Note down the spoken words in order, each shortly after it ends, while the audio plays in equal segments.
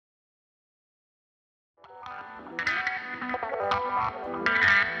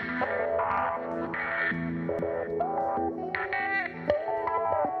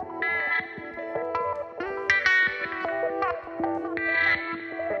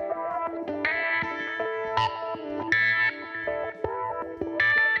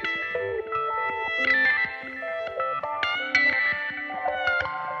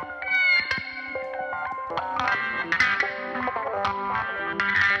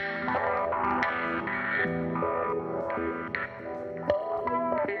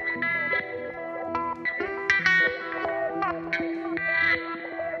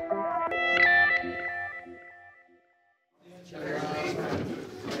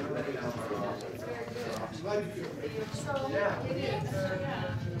Good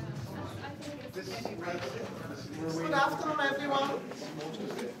afternoon, everyone.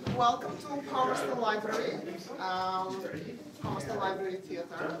 Welcome to Palmerston Library, Palmerston Library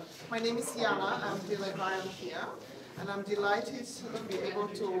Theatre. My name is Jana, I'm the librarian here, and I'm delighted to be able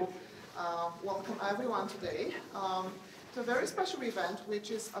to welcome everyone today to a very special event, which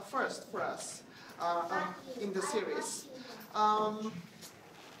is a first for us in the series.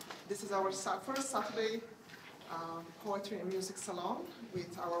 This is our first Saturday Poetry and Music Salon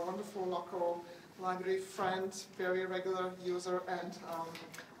with our wonderful local library friend, very regular user and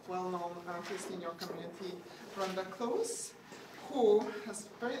well-known artist in your community, Brenda, Clews, who has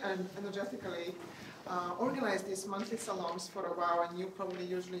very energetically organized these monthly salons for a while, and you probably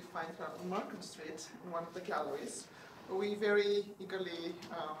usually find her on Market Street in one of the galleries. We very eagerly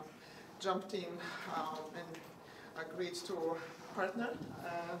jumped in and agreed to partner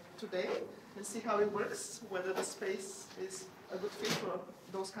today and see how it works, whether the space is a good fit for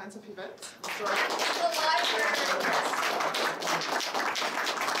those kinds of events. So, the library.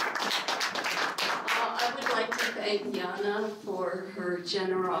 I would like to thank Jana for her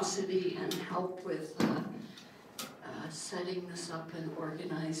generosity and help with setting this up and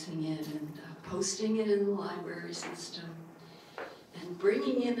organizing it and posting it in the library system and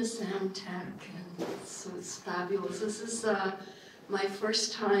bringing in a sound tech, and so it's fabulous. This is my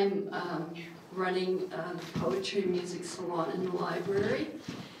first time running the Poetry and Music Salon in the library,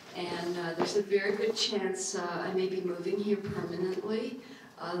 and there's a very good chance I may be moving here permanently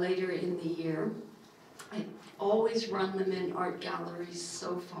later in the year. I always run them in art galleries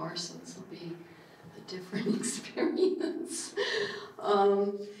so far, so this will be a different experience.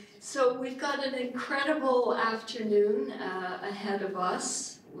 So we've got an incredible afternoon ahead of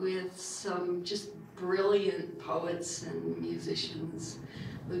us with some just brilliant poets and musicians,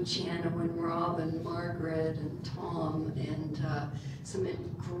 Luciano and Rob and Margaret and Tom, and some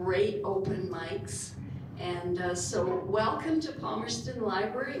great open mics. And so welcome to Palmerston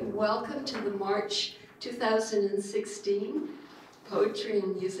Library, welcome to the March 2016 Poetry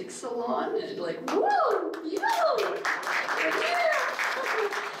and Music Salon. And like, whoa, yo, we're here.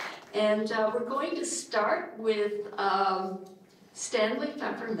 And we're going to start with Stanley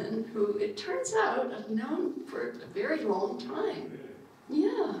Fefferman, who it turns out I've known for a very long time.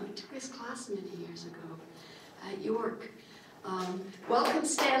 Yeah, I took his class many years ago at York. Welcome,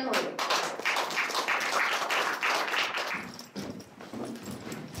 Stanley.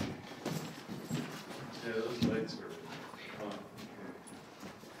 Yeah, those lights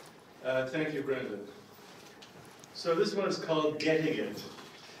are on. Thank you, Brenda. So this one is called Getting It.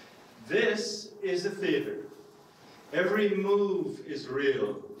 This is a theater. Every move is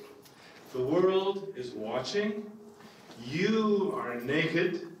real. The world is watching. You are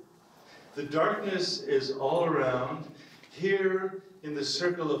naked. The darkness is all around. Here in the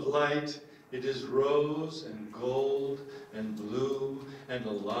circle of light, it is rose and gold and blue and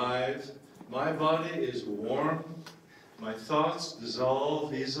alive. My body is warm. My thoughts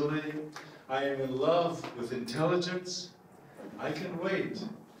dissolve easily. I am in love with intelligence. I can wait.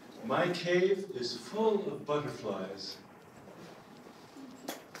 My cave is full of butterflies.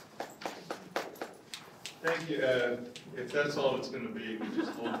 Thank you. If that's all it's going to be, we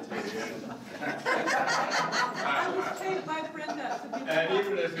just hold it to the end. By Brenda. And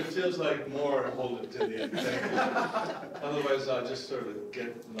even if it feels like more, hold it to the end. Thank you. Otherwise, I'll just sort of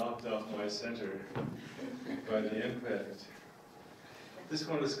get knocked off my center by the impact. This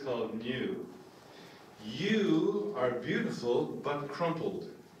one is called New. You are beautiful but crumpled.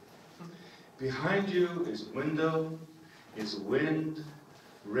 Behind you is window, is wind,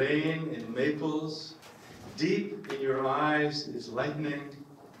 rain in maples. Deep in your eyes is lightning.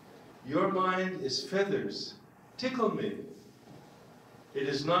 Your mind is feathers. Tickle me. It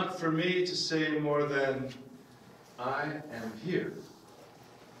is not for me to say more than, I am here.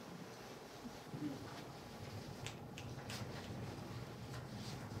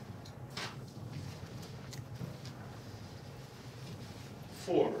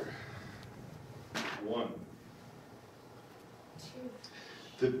 Four. One.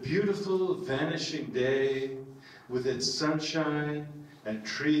 The beautiful vanishing day with its sunshine and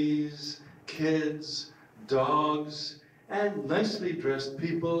trees, kids, dogs, and nicely dressed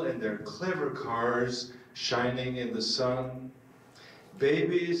people in their clever cars shining in the sun,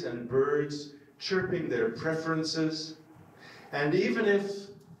 babies and birds chirping their preferences, and even if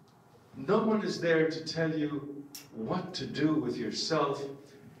no one is there to tell you what to do with yourself,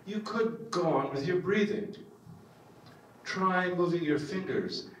 you could go on with your breathing. Try moving your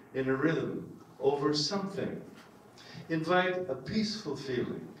fingers in a rhythm over something. Invite a peaceful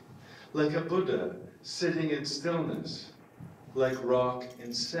feeling, like a Buddha sitting in stillness, like rock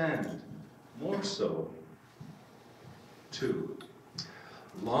in sand, more so. 2.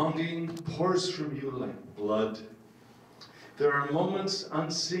 Longing pours from you like blood. There are moments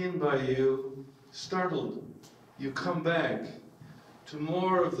unseen by you, startled, you come back to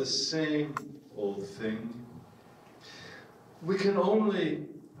more of the same old thing. We can only,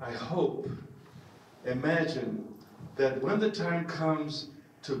 I hope, imagine that when the time comes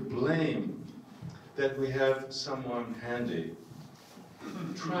to blame, that we have someone handy.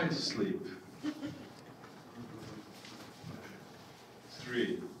 Try to sleep.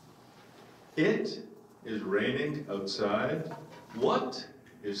 3. It is raining outside. What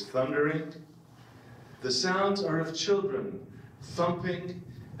is thundering? The sounds are of children thumping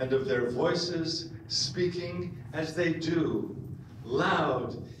and of their voices speaking as they do,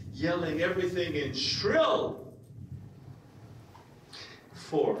 loud, yelling everything in shrill.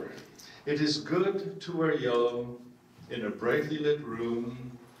 4. It is good to wear yellow in a brightly lit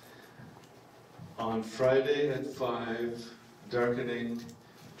room on Friday at 5, darkening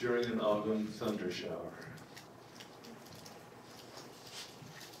during an autumn thunder shower.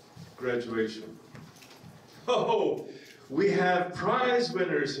 Graduation. Oh, we have prize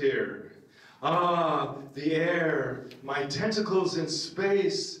winners here. Ah, the air, my tentacles in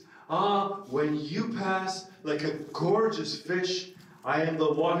space. Ah, when you pass like a gorgeous fish, I am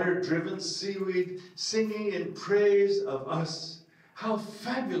the water-driven seaweed singing in praise of us. How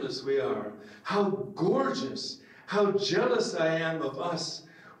fabulous we are. How gorgeous. How jealous I am of us.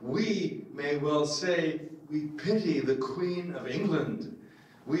 We may well say we pity the Queen of England.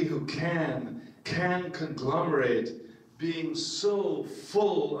 We who can conglomerate, being so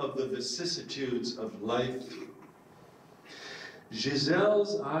full of the vicissitudes of life.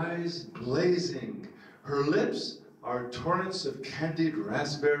 Giselle's eyes blazing, her lips are torrents of candied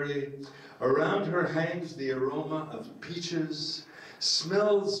raspberry, around her hangs the aroma of peaches,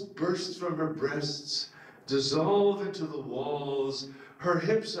 smells burst from her breasts, dissolve into the walls, her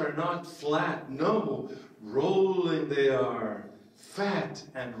hips are not flat, no, rolling they are, fat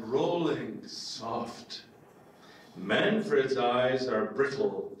and rolling, soft. Manfred's eyes are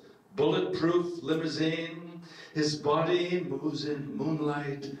brittle, bulletproof limousine. His body moves in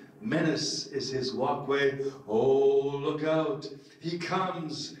moonlight. Menace is his walkway. Oh, look out. He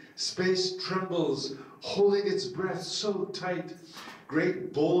comes. Space trembles, holding its breath so tight.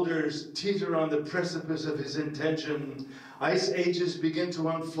 Great boulders teeter on the precipice of his intention. Ice ages begin to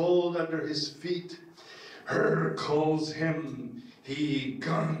unfold under his feet. Her calls him. He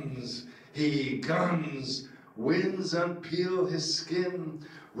guns. He guns. Winds unpeel his skin.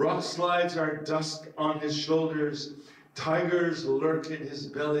 Rock slides are dust on his shoulders. Tigers lurk in his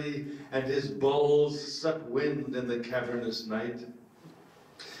belly, and his balls suck wind in the cavernous night.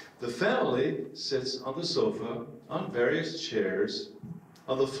 The family sits on the sofa, on various chairs.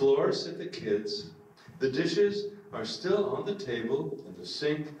 On the floor sit the kids. The dishes are still on the table, in the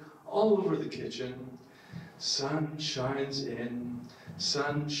sink, all over the kitchen. Sun shines in,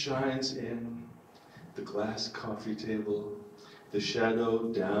 sun shines in. The glass coffee table, the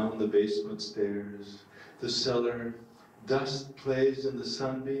shadow down the basement stairs, the cellar, dust plays in the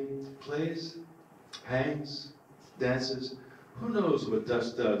sunbeam, plays, hangs, dances. Who knows what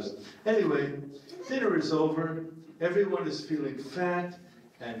dust does? Anyway, dinner is over. Everyone is feeling fat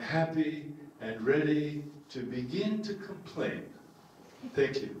and happy and ready to begin to complain.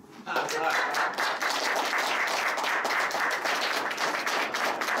 Thank you.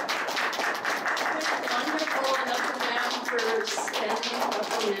 For Stanley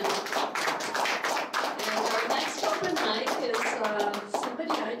Fefferman. And our next open mic is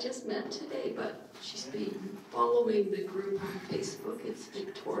somebody I just met today, but she's been following the group on Facebook. It's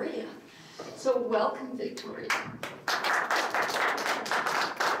Victoria. So welcome, Victoria.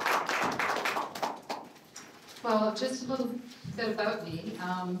 Well, just a little bit about me.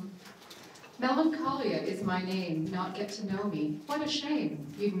 Melancholia is my name, not get to know me. What a shame.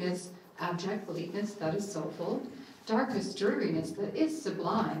 You'd miss abject bleakness that is soulful, darkest dreariness that is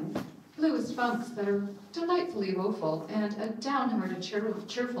sublime, bluest funks that are delightfully woeful, and a downhearted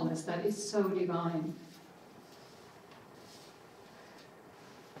cheerfulness that is so divine.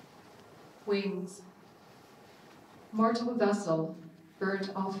 Wings. Mortal vessel, burnt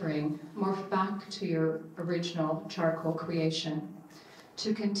offering, morph back to your original charcoal creation,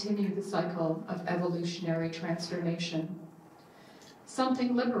 to continue the cycle of evolutionary transformation.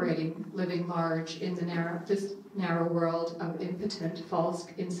 Something liberating, living large in this narrow world of impotent false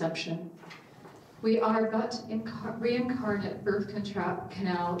inception. We are but reincarnate birth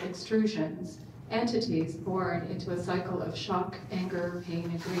canal extrusions, entities born into a cycle of shock, anger, pain,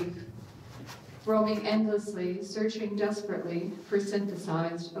 and grief. roaming endlessly, searching desperately for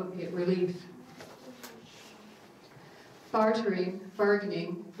synthesized opiate relief. Bartering,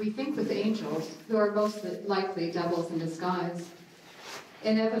 bargaining, we think with angels, who are most likely devils in disguise.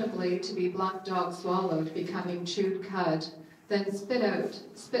 Inevitably to be black dog swallowed, becoming chewed cud, then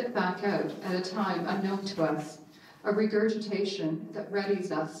spit back out at a time unknown to us, a regurgitation that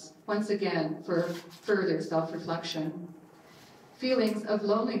readies us once again for further self-reflection. Feelings of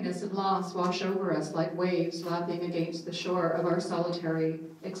loneliness and loss wash over us like waves lapping against the shore of our solitary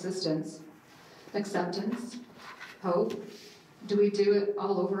existence. Acceptance, hope. Do we do it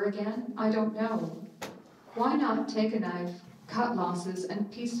all over again? I don't know. Why not take a knife, cut losses,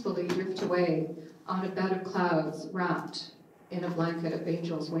 and peacefully drift away on a bed of clouds wrapped in a blanket of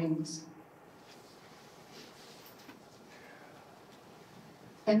angels' wings?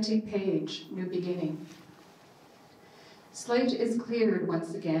 Empty page, new beginning. Slate is cleared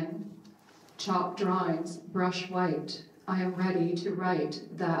once again. Chalk drawings, brush white. I am ready to write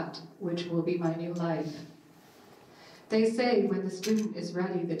that which will be my new life. They say when the student is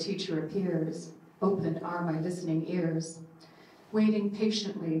ready, the teacher appears. Open are my listening ears, waiting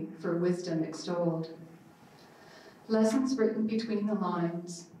patiently for wisdom extolled. Lessons written between the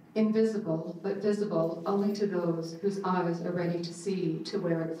lines, invisible but visible only to those whose eyes are ready to see to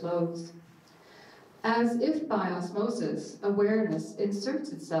where it flows. As if by osmosis, awareness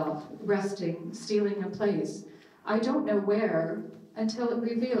inserts itself, resting, stealing a place, I don't know where, until it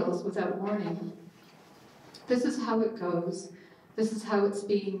reveals without warning. This is how it goes. This is how it's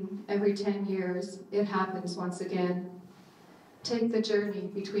been. Every 10 years, it happens once again. Take the journey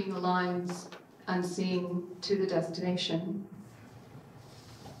between the lines, unseen to the destination.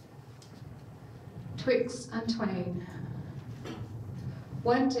 Twixt and twain.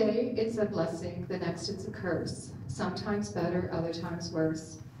 One day it's a blessing, the next it's a curse. Sometimes better, other times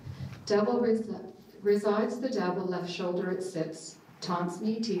worse. Devil resides the devil, left shoulder it sits. Taunts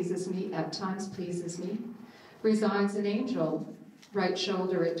me, teases me, at times pleases me. Resides an angel, right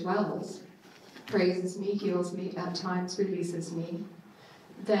shoulder it dwells. Praises me, heals me, at times releases me.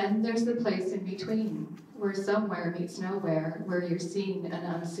 Then there's the place in between, where somewhere meets nowhere, where you're seen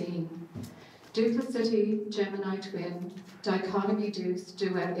and unseen. Duplicity, Gemini twin, dichotomy deuce,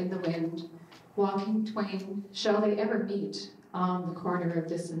 duet in the wind. Walking twain, shall they ever meet on the corner of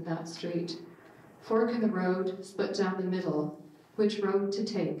this and that street? Fork in the road, split down the middle. Which road to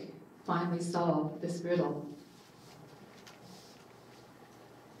take? Finally solve this riddle.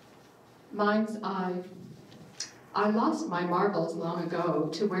 Mind's eye. I lost my marbles long ago.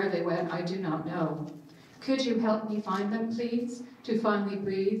 To where they went, I do not know. Could you help me find them, please? To finally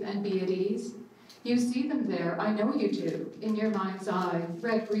breathe and be at ease? You see them there, I know you do, in your mind's eye,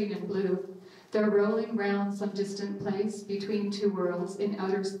 red, green, and blue. They're rolling round some distant place, between two worlds, in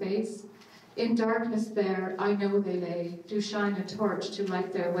outer space. In darkness there, I know they lay, do shine a torch to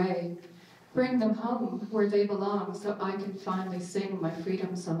light their way. Bring them home, where they belong, so I can finally sing my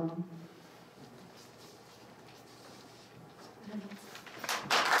freedom song.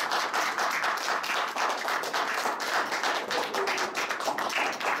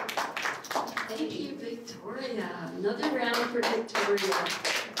 Thank you, Victoria. Another round for Victoria.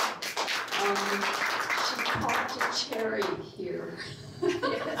 She popped a cherry here.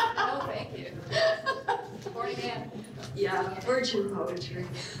 Yes. Oh, thank you. Born again. Yeah, virgin poetry.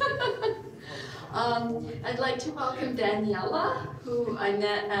 I'd like to welcome Daniela, who I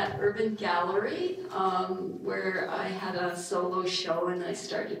met at Urban Gallery, where I had a solo show and I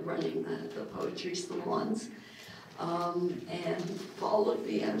started running the poetry salons. And followed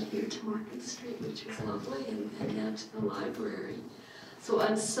me out here to Market Street, which was lovely, and now to the library. So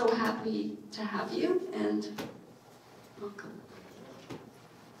I'm so happy to have you, and welcome.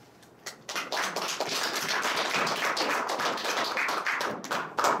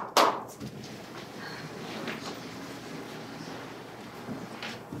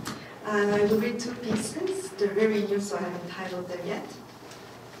 I will read two pieces. They're very new, so I haven't titled them yet.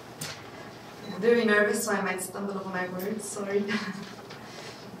 I'm very nervous, so I might stumble over my words, sorry.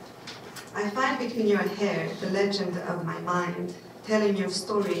 I find between your hair the legend of my mind, telling your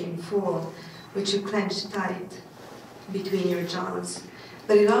story in full, which you clench tight between your jaws.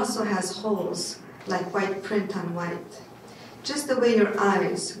 But it also has holes, like white print on white. Just the way your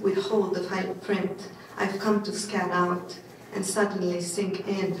eyes withhold the fine print, I've come to scan out and suddenly sink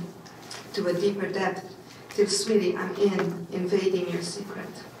in to a deeper depth, till, sweetie, I'm invading your secret.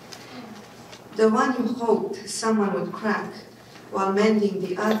 The one you hoped someone would crack, while mending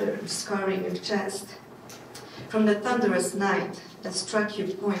the other, scarring your chest. From the thunderous night that struck you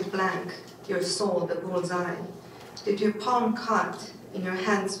point blank, your soul the bullseye, did your palm caught in your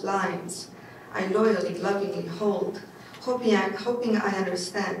hand's lines, I loyally, lovingly hold, hoping I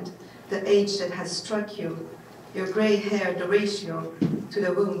understand the age that has struck you, your gray hair the ratio to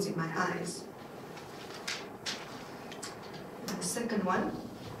the wounds in my eyes. And the second one.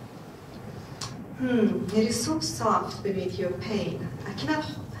 It is so soft beneath your pain. I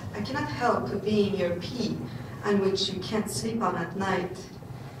cannot help being your pea on which you can't sleep on at night.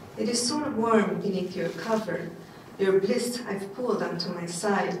 It is so warm beneath your cover, your bliss I've pulled onto my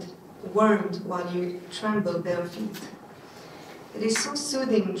side, warmed while you tremble bare feet. It is so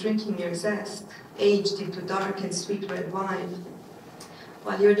soothing drinking your zest, aged into dark and sweet red wine,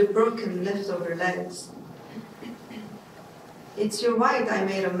 while you're the broken leftover legs. It's your white I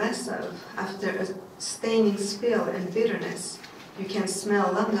made a mess of after a staining spill and bitterness you can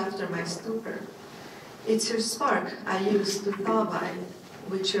smell long after my stupor. It's your spark I used to thaw by,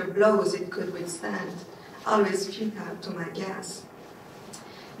 which your blows it could withstand, always futile to my gas.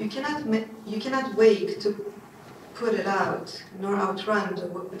 You cannot wake to put it out, nor outrun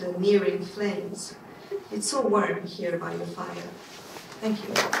the nearing flames. It's so warm here by your fire. Thank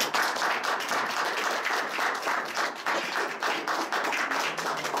you.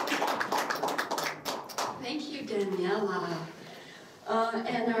 Daniela.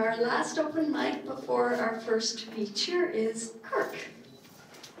 And our last open mic before our first feature is Kirk.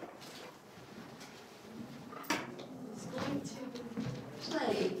 He's going to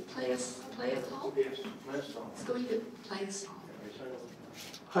play a song? Yes, play a song. He's going to play a song.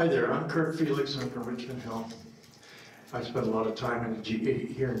 Hi there, I'm Kirk Felix. I'm from Richmond Hill. I spent a lot of time in the GA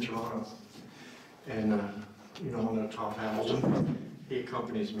here in Toronto. And you know Tom Hamilton. He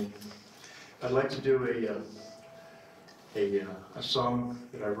accompanies me. I'd like to do a song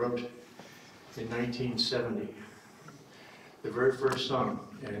that I wrote in 1970, the very first song,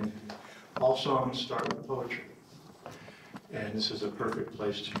 and all songs start with poetry, and this is a perfect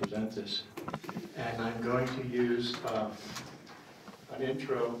place to present this. And I'm going to use an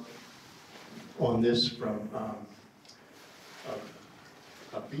intro on this from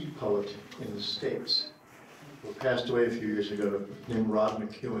a beat poet in the States who passed away a few years ago, named Rod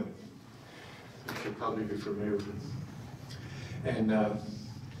McEwen. You should probably be familiar with him. And I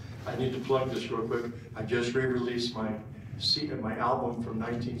need to plug this real quick. I just re-released my album from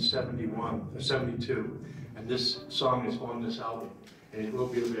 1972, and this song is on this album, and it will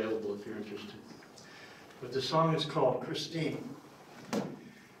be available if you're interested. But the song is called Christine,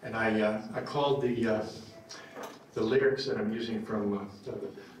 and I called the lyrics that I'm using from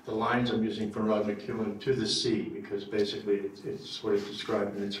the lines I'm using from Rod McEwen to the sea, because basically it's what it's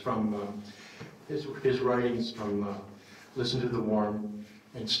described, and it's from his writings from Listen to the Warm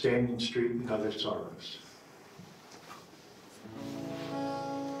and Standing Street and Other Sorrows.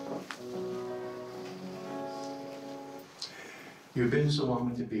 You've been so long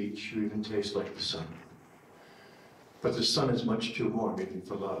at the beach, you even taste like the sun. But the sun is much too warm even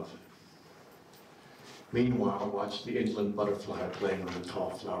for love. Meanwhile, watch the inland butterfly playing on a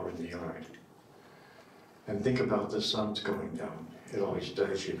tall flower in the yard. And think about the sun's going down. It always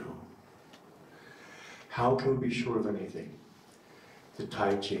does, you know. How can we be sure of anything? The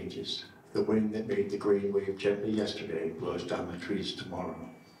tide changes. The wind that made the grain wave gently yesterday blows down the trees tomorrow.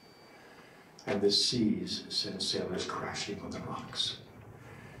 And the seas send sailors crashing on the rocks,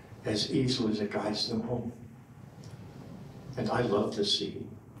 as easily as it guides them home. And I love the sea,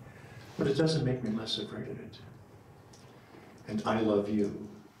 but it doesn't make me less afraid of it. And I love you,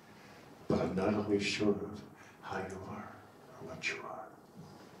 but I'm not always sure of how you are or what you are.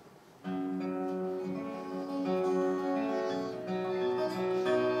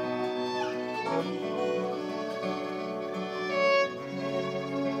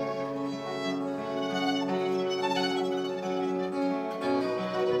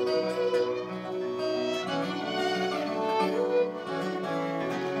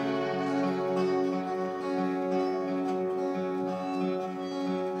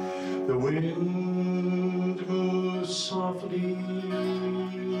 The wind moves softly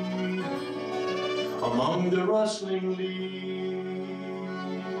among the rustling leaves,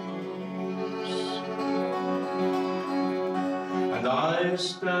 and I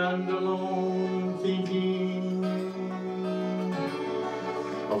stand alone thinking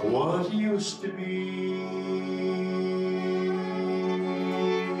of what used to be.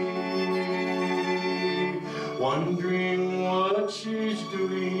 Wondering what she's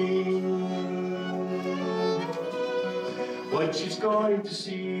doing, what she's going to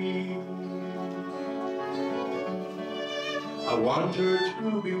see. I want her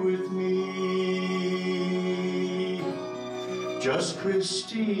to be with me, just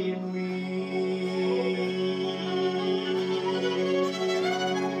Christy and me.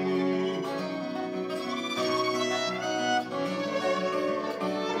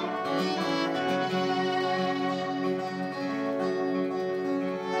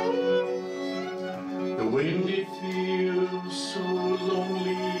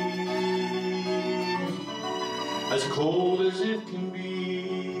 as cold as it can be.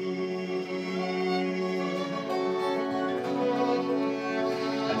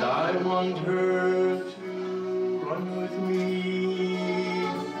 And I want her to run with me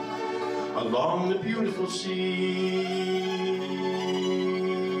along the beautiful sea.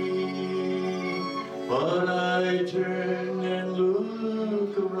 But I turn and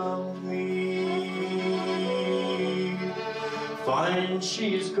look around me, find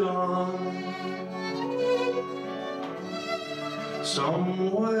she's gone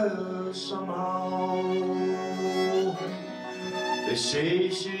somewhere, somehow. They say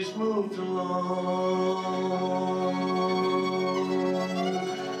she's moved along,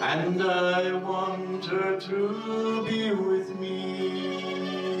 and I want her to be with me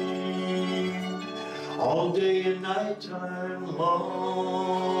all day and night time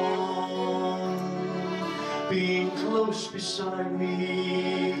long. Being close beside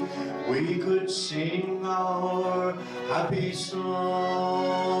me, we could sing our happy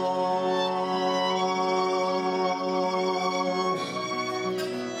song.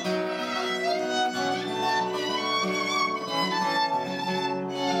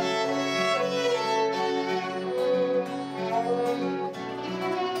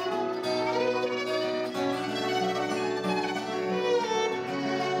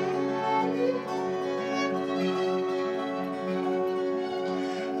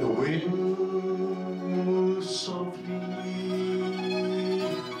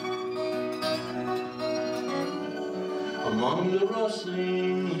 Among the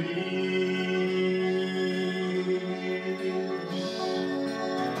rustling leaves,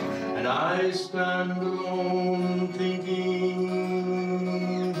 and I stand alone thinking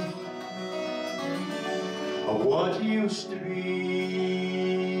of what used to be.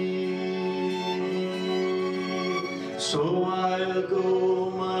 So I'll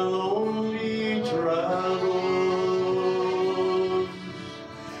go my lonely travels,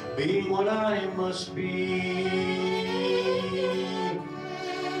 being what I must be.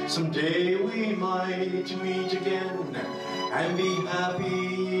 Someday we might meet again and be happy.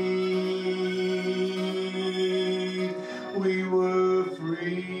 We were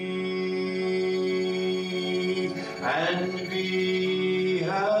free and be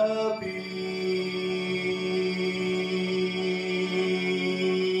happy.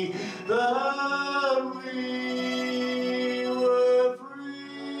 That we were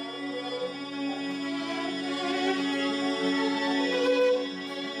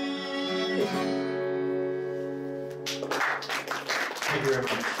Thank you very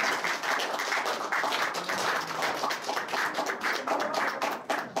much.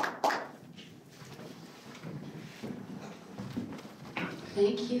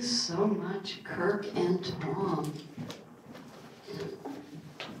 Thank you so much, Kirk and Tom.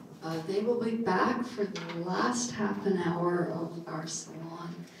 They will be back for the last half an hour of our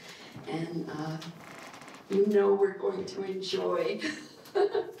salon, and you know we're going to enjoy.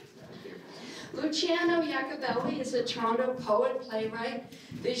 Luciano Iacobelli is a Toronto poet, playwright,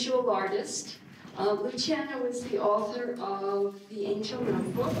 visual artist. Luciano is the author of The Angel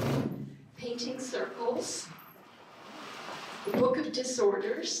Notebook, Painting Circles, The Book of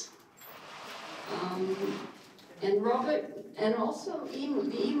Disorders, and also the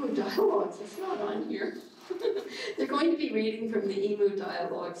Emu Dialogues. It's not on here. They're going to be reading from the Emu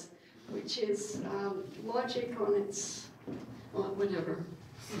Dialogues, which is logic on its, well, whatever.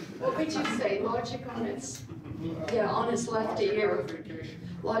 What would you say? Logic on its, yeah, on its left ear.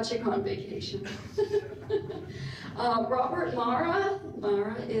 Logic on vacation. Robert Marra.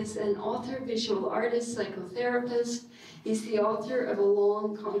 Marra is an author, visual artist, psychotherapist. He's the author of a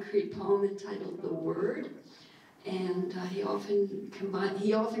long, concrete poem entitled The Word. And he often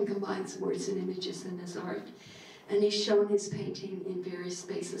combines words and images in his art. And he's shown his painting in various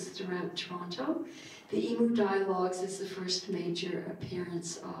spaces throughout Toronto. The Emu Dialogues is the first major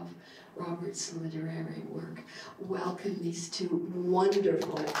appearance of Robert's literary work. Welcome these two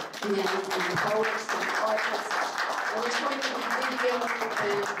wonderful men and poets and artists. And we're going to video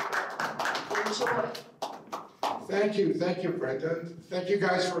and enjoy. Thank you, Brenda. Thank you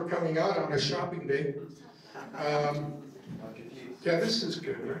guys for coming out on a shopping day. Yeah, this is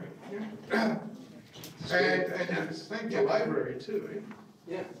good, right? And thank the library too, eh?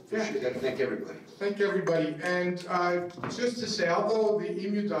 Yeah, for sure. Got to thank everybody. Thank everybody. And just to say, although the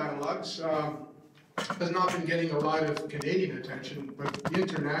Emu Dialogues has not been getting a lot of Canadian attention, but the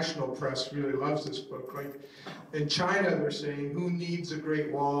international press really loves this book. Like in China, they're saying, "Who needs a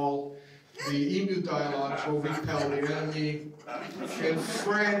great wall? The Emu Dialogues will repel the enemy." In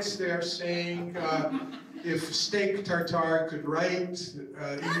France, they're saying, If steak tartare could write,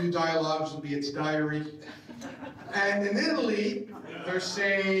 Emu Dialogues would be its diary. And in Italy, they're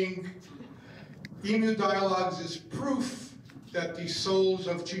saying Emu Dialogues is proof that the souls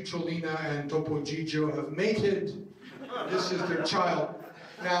of Cicciolina and Topo Gigio have mated. This is their child.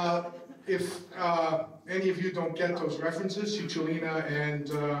 Now, if any of you don't get those references, Cicciolina and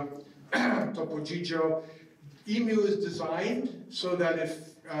Topo Gigio, Emu is designed so that if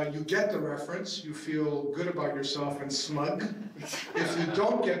you get the reference, you feel good about yourself and smug. If you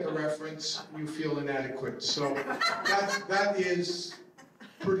don't get the reference, you feel inadequate. So that is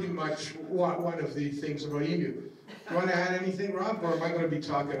pretty much one of the things about Emu. You want to add anything, Rob, or am I going to be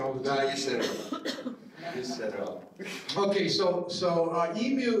talking all the time? No, you said it all. You said it all. Okay, so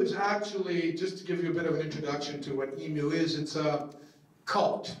Emu is actually, just to give you a bit of an introduction to what Emu is, it's a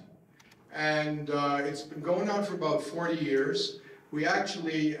cult. And it's been going on for about 40 years. We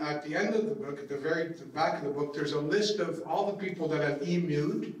actually, at the end of the book, at the back of the book, there's a list of all the people that have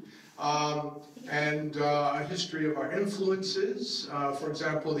emued, and a history of our influences. For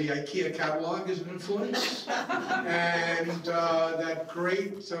example, the IKEA catalog is an influence, and that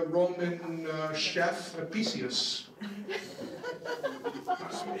great Roman chef, Apicius.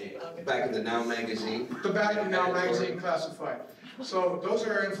 Back in the Now magazine. The Back in the Now magazine classified. So those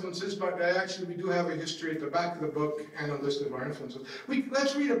are our influences, but actually we do have a history at the back of the book and a list of our influences.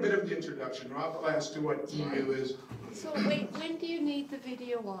 Let's read a bit of the introduction, Rob, as to what Emu is. So wait, when do you need the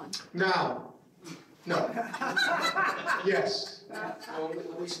video on? Now. No. Yes.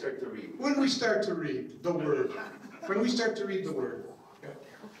 When we start to read. When we start to read the word. When we start to read the word. Yeah.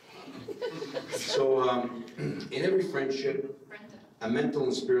 So in every friendship, a mental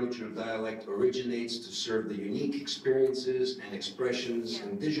and spiritual dialect originates to serve the unique experiences and expressions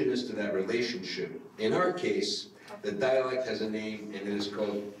indigenous to that relationship. In our case, the dialect has a name and it is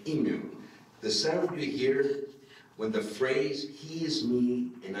called Emu. The sound you hear when the phrase, he is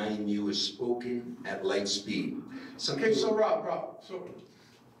me and I am you, is spoken at light speed. Okay, so Rob, so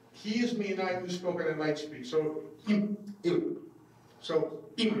he is me and I am you spoken at light speed. So, Emu. So,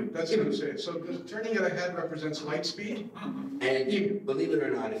 Emu, that's how you say it. So turning it ahead represents light speed. And believe it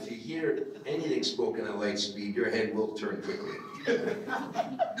or not, if you hear anything spoken at light speed, your head will turn quickly.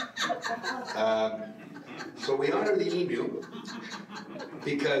 So we honor the emu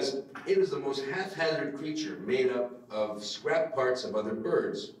because it is the most haphazard creature made up of scrap parts of other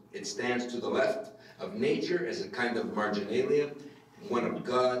birds. It stands to the left of nature as a kind of marginalia, one of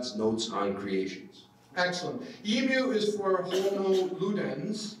God's notes on creations. Excellent. Emu is for Homo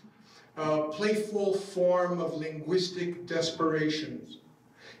ludens, a playful form of linguistic desperation,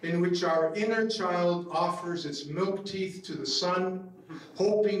 in which our inner child offers its milk teeth to the sun,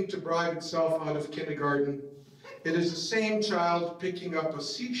 hoping to bribe itself out of kindergarten. It is the same child picking up a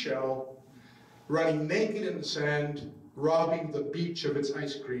seashell, running naked in the sand, robbing the beach of its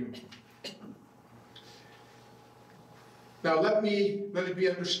ice cream. Now let it be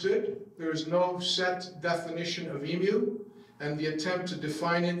understood, there is no set definition of emu, and the attempt to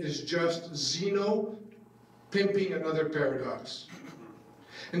define it is just Zeno pimping another paradox.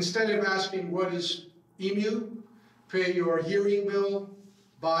 Instead of asking what is emu, pay your hearing bill,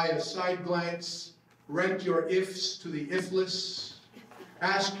 buy a side glance, rent your ifs to the ifless,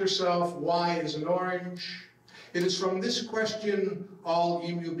 ask yourself why is an orange. It is from this question all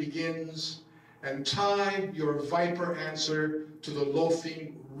emu begins, and tie your viper answer to the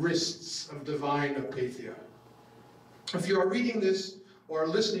loafing wrists of divine apathia. If you are reading this or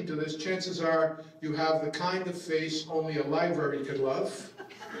listening to this, chances are you have the kind of face only a library could love.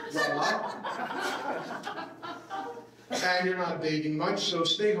 Voila. And you're not dating much, so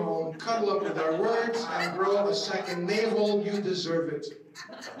stay home, cuddle up with our words, and grow a second navel. You deserve it.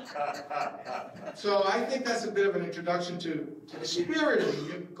 So I think that's a bit of an introduction to the spirit of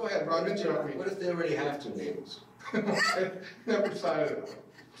you. Go ahead, Rob, interrupt me. What if they already have two navels? I never thought of it.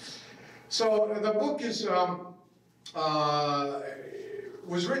 So the book is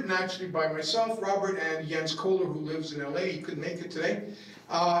was written actually by myself, Robert, and Jens Kohler, who lives in LA. He couldn't make it today.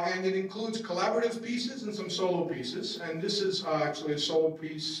 And it includes collaborative pieces and some solo pieces. And this is actually a solo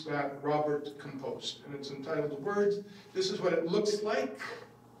piece that Robert composed. And it's entitled Words. This is what it looks like.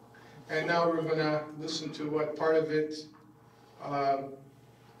 And now we're going to listen to what part of it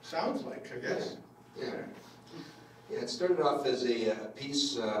sounds like, I guess. Yeah, it started off as a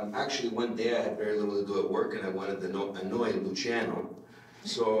piece. Actually, one day I had very little to do at work, and I wanted to annoy Luciano.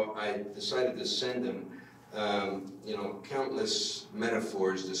 So I decided to send him countless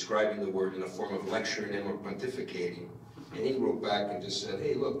metaphors describing the word in a form of lecturing him or pontificating. And he wrote back and just said,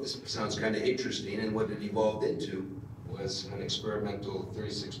 hey, look, this sounds kind of interesting. And what it evolved into was an experimental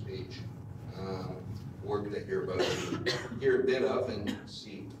 36-page work that you're about to hear a bit of and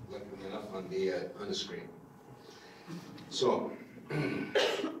see, luckily enough, on the screen. So,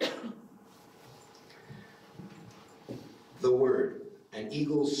 the word, an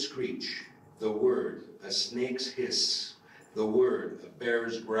eagle's screech, the word, a snake's hiss, the word, a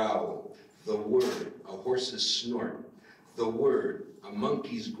bear's growl, the word, a horse's snort, the word, a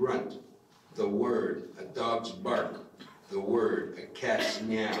monkey's grunt, the word, a dog's bark, the word, a cat's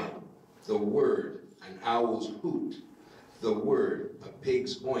meow, the word, an owl's hoot, the word, a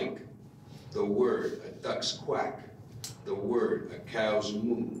pig's oink, the word, a duck's quack, the word, a cow's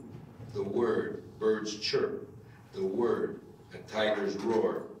moo, the word, bird's chirp, the word, a tiger's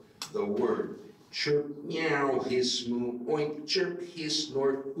roar, the word, chirp, meow, hiss, moo, oink, chirp, hiss,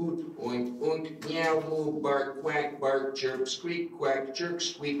 snort, hoot, oink, oink, meow, moo, bark, quack, bark, chirp, squeak, quack, chirp,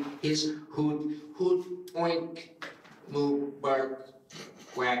 squeak, hiss, hoot, hoot, oink, moo, bark,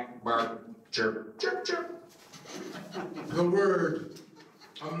 quack, bark, chirp, chirp, chirp. The word,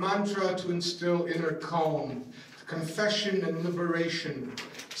 a mantra to instill inner calm, confession and liberation,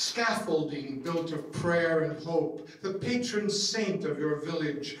 scaffolding built of prayer and hope, the patron saint of your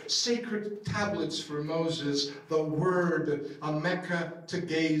village, sacred tablets for Moses, the word, a Mecca to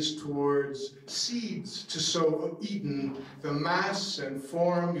gaze towards, seeds to sow Eden, the mass and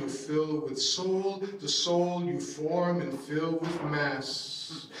form you fill with soul, the soul you form and fill with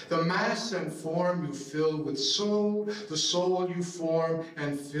mass. The mass and form you fill with soul, the soul you form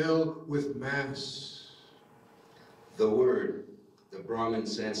and fill with mass. The word, the Brahmin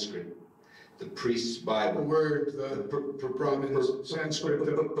Sanskrit, the priest's Bible. The word, the Brahmin Sanskrit, the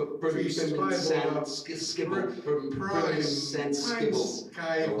priest's Bible,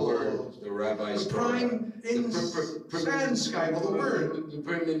 the word, the rabbi's the prime in Sanskrit, the word,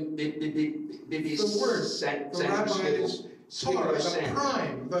 the rabbi's Torah, the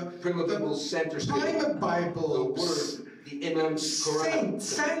prime, the prime Bible, the word, the imam's Quran,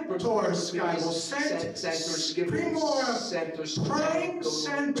 Centaur Scribble, Prime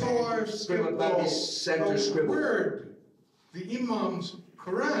Centaur Scribble, the word, the imam's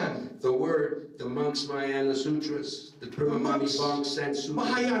Quran, the word, the monks' Mahayana Sutras, the Primamami Bonk San Sutras,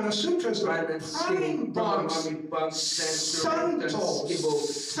 Mahayana Sutras, the prime bonks, Santos,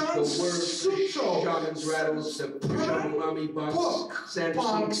 the word, Shaman's Rattles, the Primamami Bonks,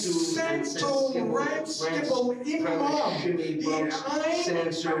 Bonk, Santo, Ranskibble, Imam,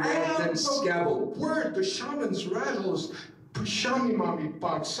 the word, the Shaman's Rattles, Pushami Mami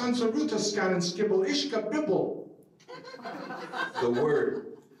Bonk, Sansaruta Scan and Skibble, Ishka Bibble. The word,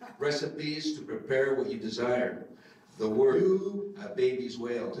 recipes to prepare what you desire. The word, a baby's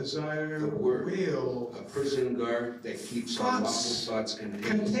wail. Desire, the word, wail. A prison guard that keeps unlawful thoughts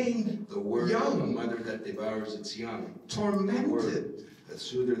contained. The word, young. A mother that devours its young. Tormented. The word, a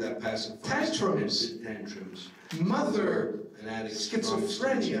soother that pacifies tantrums. Mother, an addict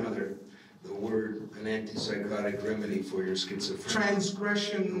schizophrenia. Mother. The word, an antipsychotic remedy for your schizophrenia.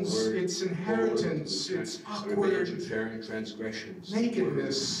 Transgressions, word, its inheritance, its awkward transgressions.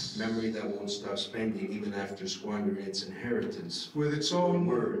 Nakedness. Memory that won't stop spending even after squandering its inheritance. With its own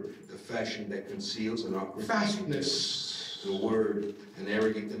word, the fashion that conceals an awkward fastness. The word, an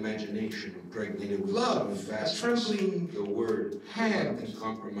arrogant imagination impregnated with love, a trembling the word, hand, and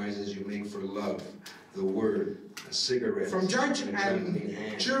compromises you make for love. The word, a cigarette from judge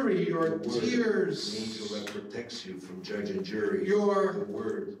and jury, your tears. An angel that protects you from judge and jury. Your the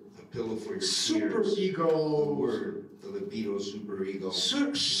word, a pillow for your super tears. ego. The word, the libido superego.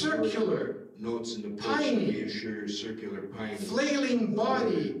 Circular. Word, notes in the piney. Reassure your circular piney. Flailing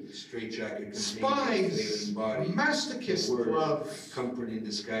body. Straight jacket spies. Body. Masochist word, love. Comfort in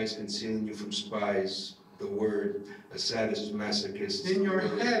disguise concealing you from spies. The word, a sadist masochist. In your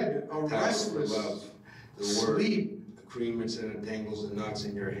head, a restless love. The sleep. Word, a creamance that entangles the knots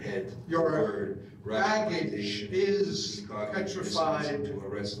in your head. Your the word, baggage is petrified. To a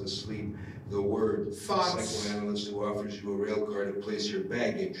restless sleep. The word, thoughts. A psychoanalyst who offers you a rail car to place your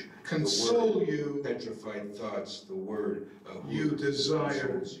baggage. Console the word, you. Petrified thoughts. The word, you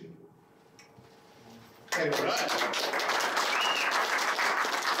desire. You. Anyway.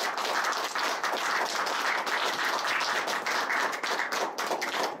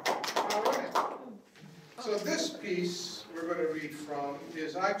 So this piece we're going to read from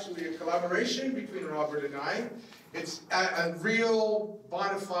is actually a collaboration between Robert and I. It's a real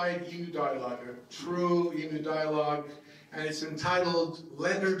bona fide Emu dialogue, a true Emu dialogue, and it's entitled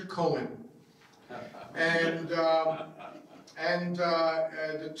Leonard Cohen. And the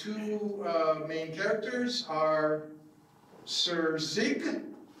two main characters are Sir Zig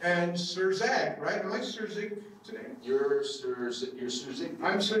and Sir Zag, right? Am I Sir Zig today? You're Sir Zig.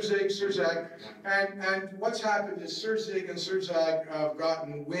 I'm Sir Zag. And what's happened is Sir Zig and Sir Zag have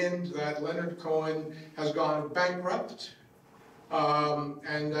gotten wind that Leonard Cohen has gone bankrupt,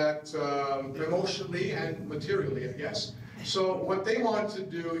 and that emotionally and materially, I guess. So what they want to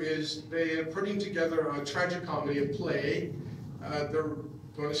do is they are putting together a tragicomedy, a play. They're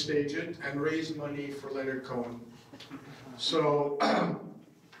going to stage it and raise money for Leonard Cohen. So,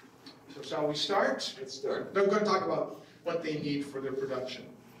 so shall we start? Let's start. They're going to talk about what they need for their production.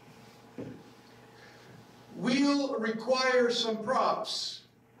 We'll require some props,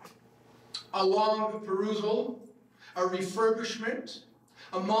 a long perusal, a refurbishment,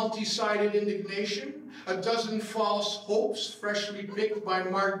 a multi-sided indignation, a dozen false hopes freshly picked by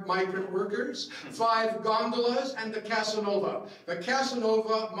migrant workers, 5 gondolas, and the Casanova. The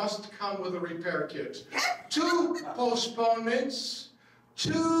Casanova must come with a repair kit. 2 postponements,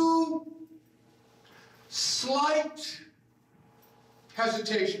 2 slight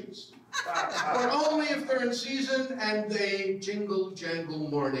hesitations, but only if they're in season and they jingle-jangle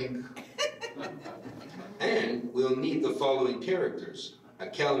morning. And we'll need the following characters: a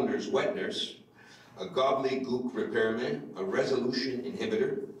calendar's wet nurse, a gobbledygook repairman, a resolution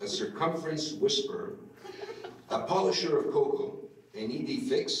inhibitor, a circumference whisperer, a polisher of cocoa, an ED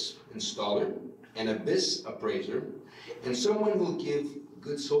fix installer, an abyss appraiser, and someone who'll give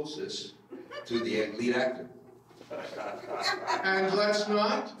good solstice to the lead actor. And let's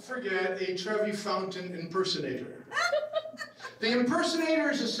not forget a Trevi Fountain impersonator. The impersonator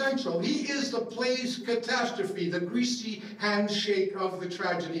is essential. He is the play's catastrophe, the greasy handshake of the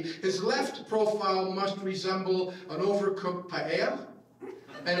tragedy. His left profile must resemble an overcooked paella,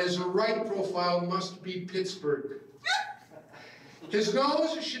 and his right profile must be Pittsburgh. His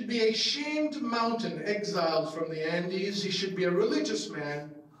nose should be a shamed mountain exiled from the Andes. He should be a religious man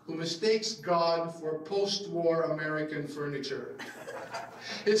who mistakes God for post-war American furniture.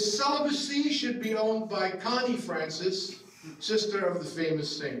 His celibacy should be owned by Connie Francis, sister of the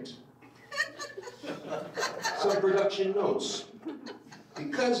famous saint. Some production notes.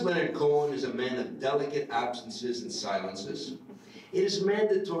 Because Leonard Cohen is a man of delicate absences and silences, it is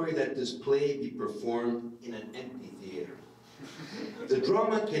mandatory that this play be performed in an empty theater. The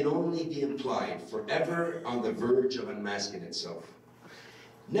drama can only be implied, forever on the verge of unmasking itself,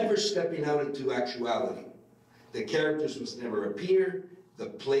 never stepping out into actuality. The characters must never appear. The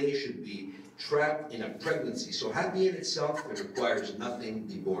play should be trapped in a pregnancy so happy in itself it requires nothing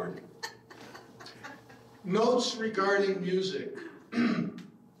be born. Notes regarding music.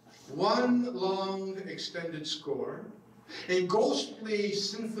 1 long extended score, a ghostly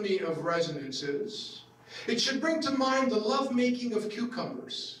symphony of resonances. It should bring to mind the lovemaking of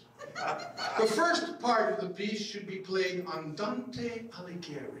cucumbers. The first part of the piece should be played Andante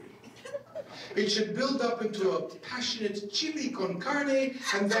Alighieri. It should build up into a passionate chili con carne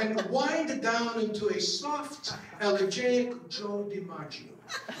and then wind down into a soft, elegiac Joe DiMaggio.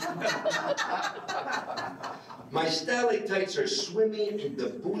 My stalactites are swimming in the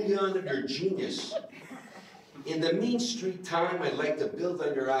bouillon of your genius. In the mean street time, I'd like to build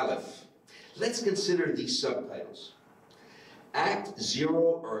on your aleph. Let's consider these subtitles. Act 0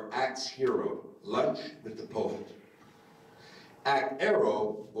 or Act's hero, lunch with the poet. Act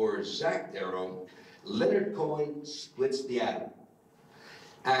Arrow or Zact Arrow, Leonard Cohen splits the atom.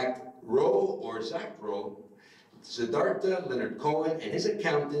 Act Row or Zact Row, Siddhartha Leonard Cohen and his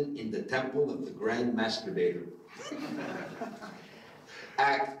accountant in the temple of the Grand Masturbator.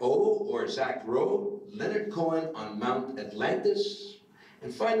 Act O or Zact Row, Leonard Cohen on Mount Atlantis.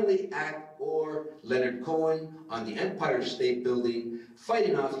 And finally, Act or Leonard Cohen on the Empire State Building,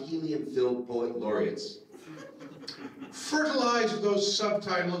 fighting off helium-filled poet laureates. Fertilize those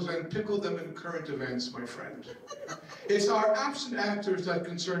subtitles and pickle them in current events, my friend. It's our absent actors that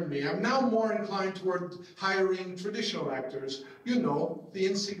concern me. I'm now more inclined toward hiring traditional actors. You know, the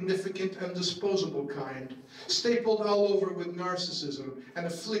insignificant and disposable kind, stapled all over with narcissism and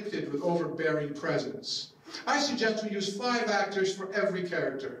afflicted with overbearing presence. I suggest we use 5 actors for every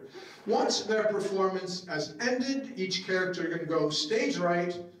character. Once their performance has ended, each character can go stage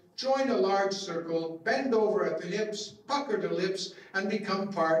right, join a large circle, bend over at the hips, pucker the lips, and become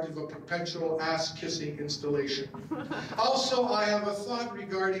part of a perpetual ass-kissing installation. Also, I have a thought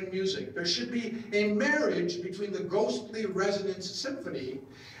regarding music. There should be a marriage between the ghostly resonance symphony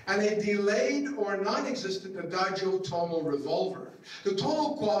and a delayed or non-existent adagio tonal revolver. The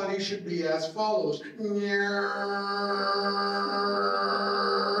tonal quality should be as follows.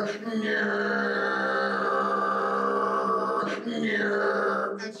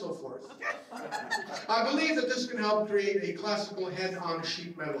 And so forth. I I believe that this can help create a classical head-on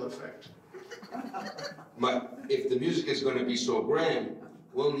sheet metal effect. But if the music is going to be so grand,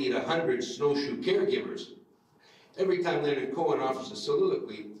 we'll need 100 snowshoe caregivers. Every time Leonard Cohen offers a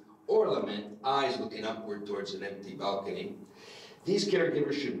soliloquy or lament, eyes looking upward towards an empty balcony, these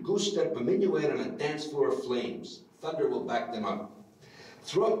caregivers should goose-step a minuet on a dance floor of flames. Thunder will back them up.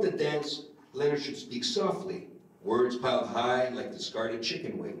 Throughout the dance, Leonard should speak softly, words piled high like discarded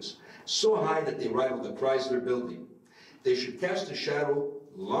chicken wings, so high that they rival the Chrysler building. They should cast a shadow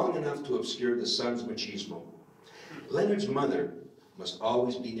long enough to obscure the sun's machismo. Leonard's mother must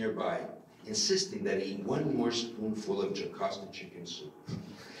always be nearby, insisting that he eat one more spoonful of Jocasta chicken soup.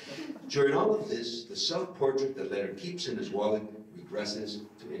 During all of this, the self-portrait that Leonard keeps in his wallet regresses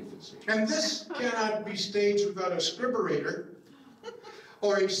to infancy. And this cannot be staged without a scribberator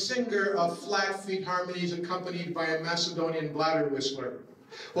or a singer of flat feet harmonies accompanied by a Macedonian bladder whistler.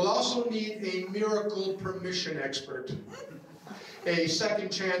 We'll also need a miracle permission expert, a second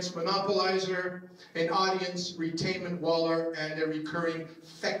chance monopolizer, an audience retainment waller, and a recurring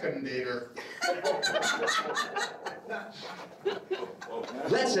fecundator.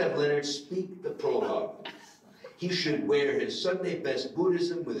 Let's have Leonard speak the prologue. He should wear his Sunday best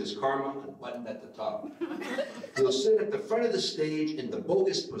Buddhism with his karma unbuttoned at the top. He'll sit at the front of the stage in the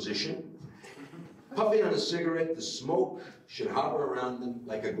bogus position, puffing on a cigarette. The smoke should hover around him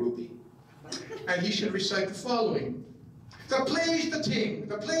like a groupie. And he should recite the following. The play's the ting,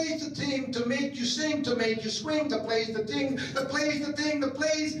 to make you sing, to make you swing, the play's the ting, the play's the ting, the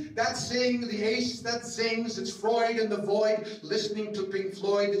play's that sing, the ace that sings, it's Freud in the void, listening to Pink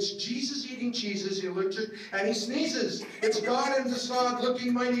Floyd, it's Jesus eating cheeses, he lurches and he sneezes, it's God and the sod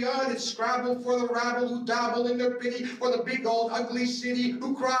looking mighty odd, it's Scrabble for the rabble who dabble in their pity for the big old ugly city,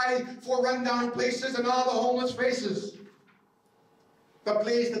 who cry for rundown places and all the homeless faces. The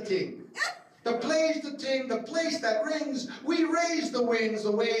play's the ting. The play's the ting, the place that rings. We raise the wings,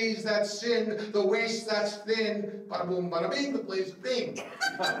 the ways that sin, the waist that's thin. Bada boom, bada bing, the play's the thing.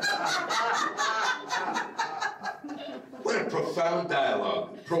 What a profound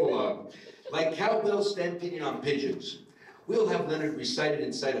prologue. Like cowbells stampeding on pigeons. We'll have Leonard recited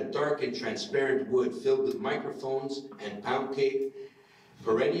inside a dark and transparent wood filled with microphones and pound cake,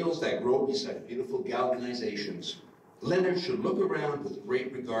 perennials that grow beside beautiful galvanizations. Leonard should look around with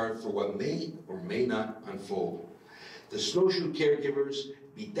great regard for what may or may not unfold. The snowshoe caregivers,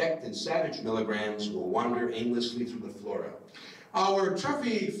 bedecked in savage milligrams, will wander aimlessly through the flora. Our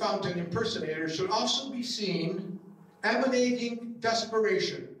trophy fountain impersonator should also be seen emanating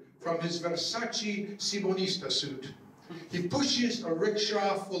desperation from his Versace Simonista suit. He pushes a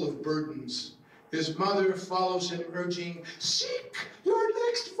rickshaw full of burdens. His mother follows him, urging, "Seek your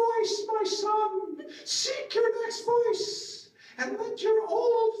next voice, my son. Seek your next voice, and let your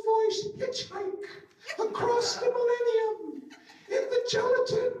old voice hitchhike across the millennium in the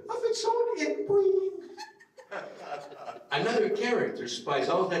gelatin of its own inbreeding." Another character spies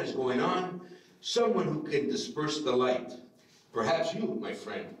all that is going on, someone who can disperse the light. Perhaps you, my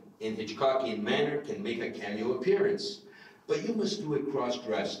friend, in Hitchcockian manner, can make a cameo appearance, but you must do it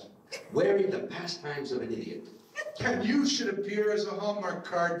cross-dressed, wearing the pastimes of an idiot. And you should appear as a Hallmark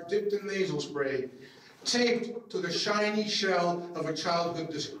card dipped in nasal spray, taped to the shiny shell of a childhood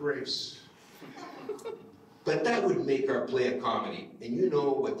disgrace. But that would make our play a comedy, and you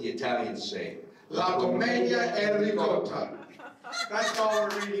know what the Italians say. La commedia è ricotta. That's all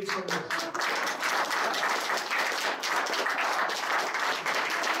we're reading from this.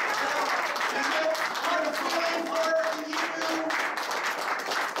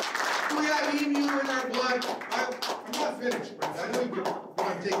 Emu in our blood. I'm not finished, Brenda. I know you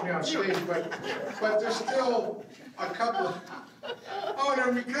want to take me off stage, but there's still a couple of... Oh,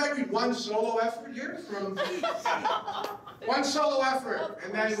 and can I read one solo effort here? From one solo effort,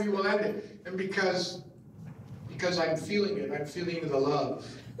 and then we will end it. And because I'm feeling it, I'm feeling the love.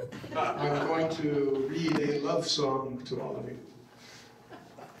 I'm going to read a love song to all of you.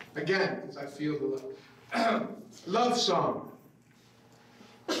 Again, because I feel the love. Love song.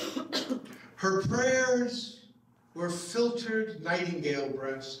 Her prayers were filtered nightingale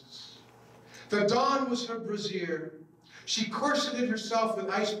breasts. The dawn was her brassiere. She corseted herself with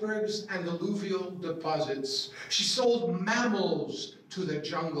icebergs and alluvial deposits. She sold mammals to the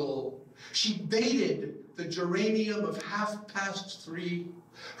jungle. She baited the geranium of 3:30.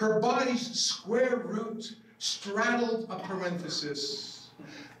 Her body's square root straddled a parenthesis.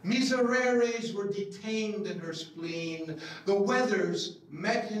 Misereres were detained in her spleen. The weathers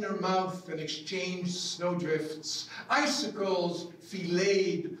met in her mouth and exchanged snowdrifts. Icicles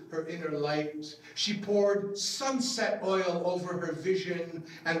filleted her inner light. She poured sunset oil over her vision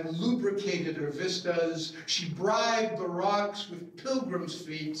and lubricated her vistas. She bribed the rocks with pilgrim's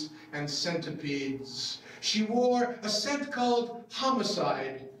feet and centipedes. She wore a scent called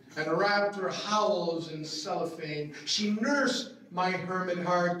homicide and wrapped her howls in cellophane. She nursed my hermit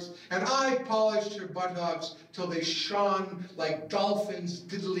heart, and I polished her buttocks till they shone like dolphins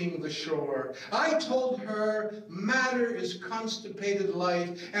diddling the shore. I told her matter is constipated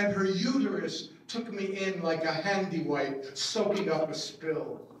light, and her uterus took me in like a handy wipe, soaking up a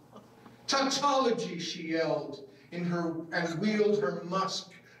spill. Tautology, she yelled, and wheeled her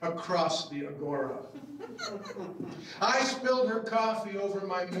musk across the agora. I spilled her coffee over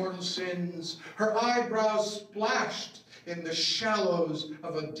my mortal sins. Her eyebrows splashed in the shallows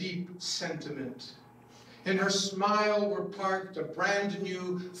of a deep sentiment. In her smile were parked a brand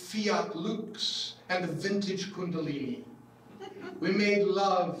new Fiat Lux and a vintage Kundalini. We made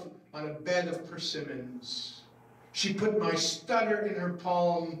love on a bed of persimmons. She put my stutter in her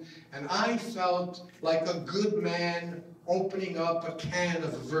palm, and I felt like a good man opening up a can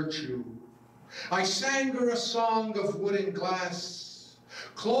of virtue. I sang her a song of wood and glass.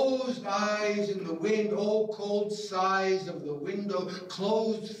 Closed eyes in the wind, oh, cold sighs of the window,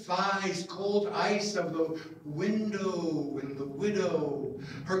 closed thighs, cold ice of the window and the widow.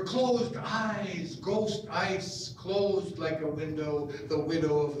 Her closed eyes, ghost ice, closed like a window, the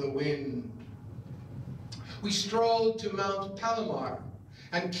widow of the wind. We strolled to Mount Palomar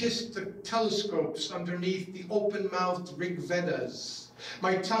and kissed the telescopes underneath the open-mouthed Rigvedas.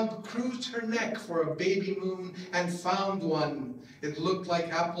 My tongue cruised her neck for a baby moon and found one. It looked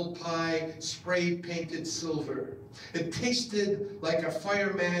like apple pie, spray-painted silver. It tasted like a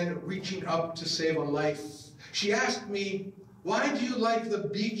fireman reaching up to save a life. She asked me, "Why do you like the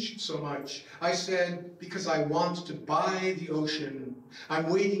beach so much?" I said, "Because I want to buy the ocean. I'm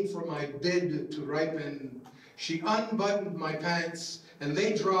waiting for my bid to ripen." She unbuttoned my pants, and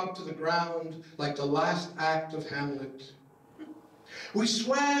they dropped to the ground like the last act of Hamlet. We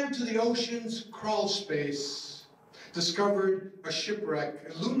swam to the ocean's crawl space, discovered a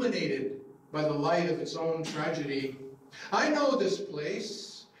shipwreck illuminated by the light of its own tragedy. I know this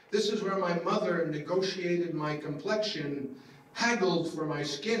place. This is where my mother negotiated my complexion, haggled for my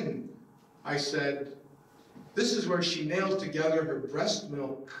skin, I said. This is where she nailed together her breast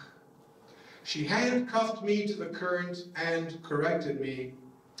milk. She handcuffed me to the current and corrected me.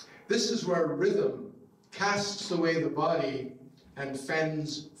 This is where rhythm casts away the body and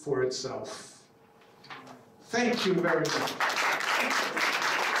fends for itself. Thank you very much.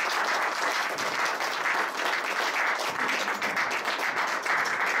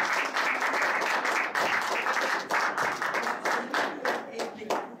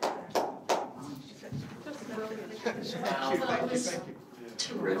 That was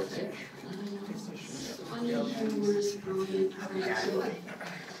terrific. Funny, humorous, brilliant, creative,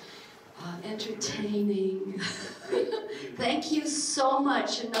 entertaining. Thank you so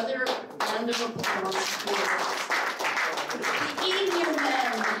much. Another round of applause for the evening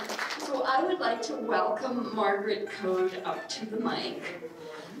men. So I would like to welcome Margaret Code up to the mic.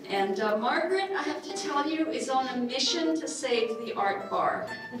 And Margaret, I have to tell you, is on a mission to save the art bar.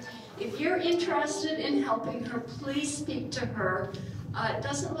 If you're interested in helping her, please speak to her. It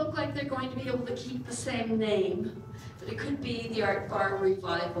doesn't look like they're going to be able to keep the same name, but it could be the Art Bar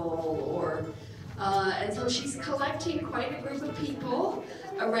Revival, or and so she's collecting quite a group of people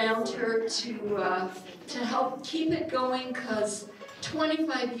around her to help keep it going, because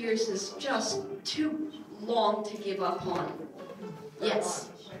 25 years is just too long to give up on. Yes,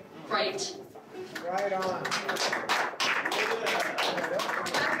 right. Right on.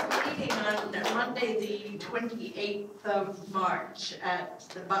 Meeting on Monday, the 28th of March at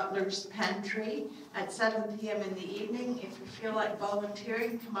the Butler's Pantry at 7 p.m. in the evening. If you feel like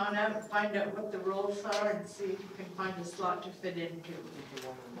volunteering, come on out and find out what the roles are and see if you can find a slot to fit into.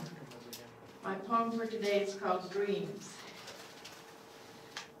 My poem for today is called Dreams.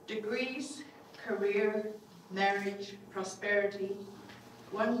 Degrees, career, marriage, prosperity,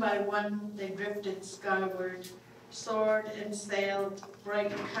 one by one they drifted skyward, soared and sailed,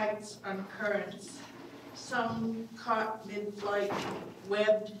 bright kites on currents. Some caught mid-flight,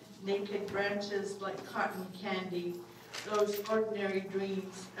 webbed naked branches like cotton candy, those ordinary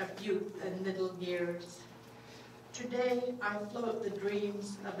dreams of youth and middle years. Today I float the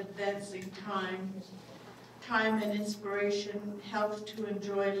dreams of advancing time, time and inspiration, health to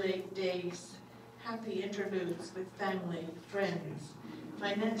enjoy late days, happy interludes with family, friends,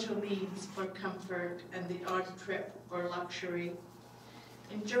 financial needs for comfort and the odd trip for luxury.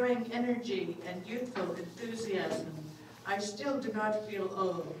 Enjoying energy and youthful enthusiasm, I still do not feel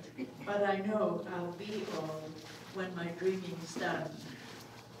old, but I know I'll be old when my dreaming's done.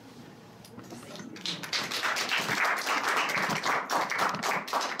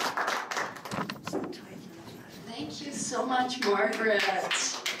 Thank you so much, Margaret.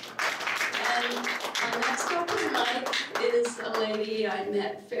 And our next open mic is a lady I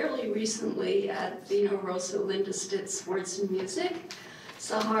met fairly recently at Vino Rosso Lindestedt's Words and Music,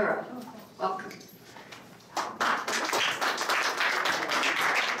 Sahara. Welcome.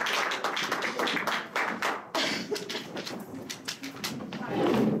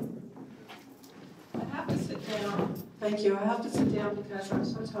 Thank you. I have to sit down because I'm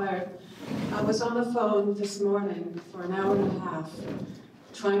so tired. I was on the phone this morning for an hour and a half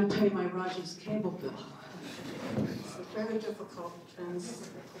trying to pay my Rogers cable bill. It's a very difficult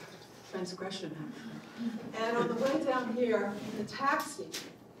transgression. And on the way down here, the taxi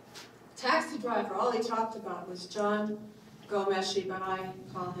driver, all he talked about was John Gomeshi, but I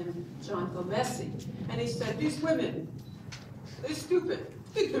call him John Gomesi. And he said, these women, they're stupid,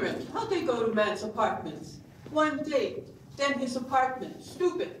 ignorant. How'd they go to men's apartments? One date, then his apartment,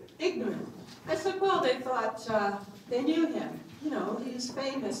 stupid, ignorant. I said, well, they thought they knew him. You know, he was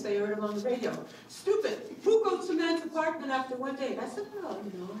famous, they heard him on the radio. Stupid, who goes to men's apartment after one date? I said, well,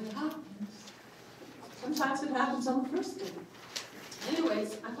 you know, it happens. Sometimes it happens on the first date.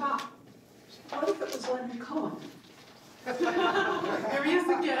 Anyways, I thought, what if it was Leonard Cohen? Here he is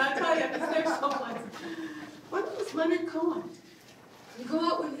again, I tell you, it's there someplace. What if it was Leonard Cohen? You go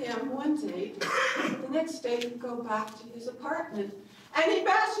out with him one date, the next day you go back to his apartment, and he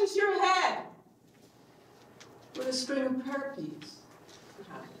bashes your head with a string of pear beads. What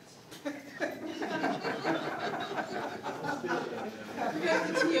happens? We got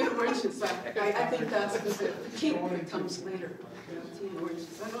the tea and oranges. I think that's the king comes later. You know, tea and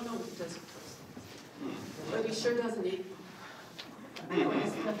oranges. I don't know what he does first. But he sure doesn't eat them.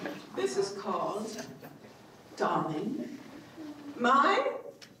 Anyways, this is called Darling, my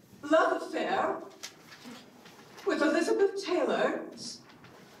love affair with Elizabeth Taylor's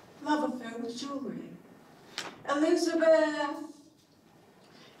love affair with jewelry. Elizabeth,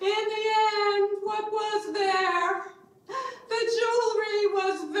 in the end, what was there? The jewelry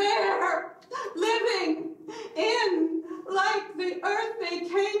was there, living in, like the earth they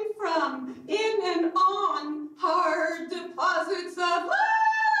came from, in and on hard deposits of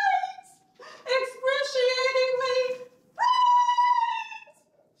light, excruciatingly bright,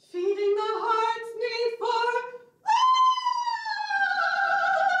 feeding the heart's need for love.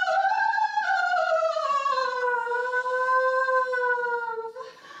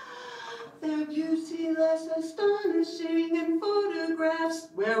 Their beauty less astonishing in photographs.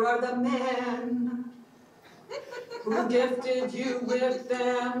 Where are the men who gifted you with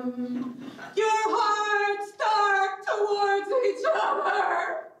them? Your hearts dark towards each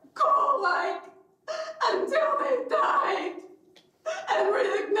other, coal-like, until they died and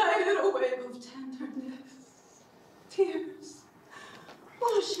reignited a wave of tenderness, tears,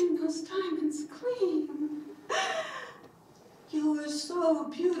 washing those diamonds clean. You were so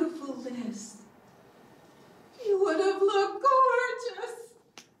beautiful, Liz. You would have looked gorgeous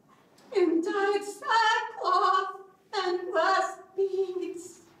in dyed sackcloth and glass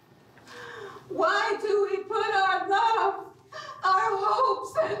beads. Why do we put our love, our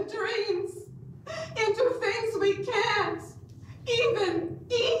hopes and dreams into things we can't even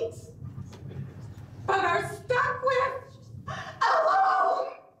eat, but are stuck with alone?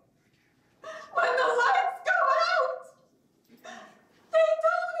 When the lights go out, they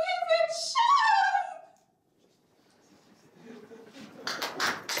don't even shine.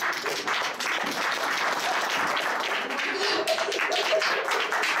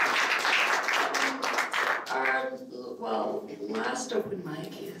 Well, last open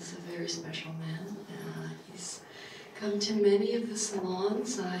mic is a very special man. He's come to many of the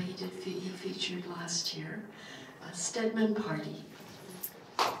salons. He featured last year. Stedmond Pardy.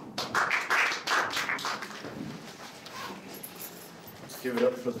 Let's give it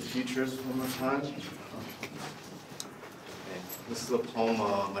up for the futures one more time. Okay. This is a poem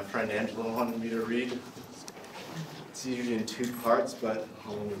my friend Angela wanted me to read. It's usually in 2 parts, but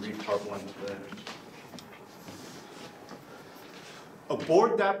I'll only read part 1 today.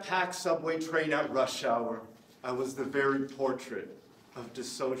 Aboard that packed subway train at rush hour, I was the very portrait of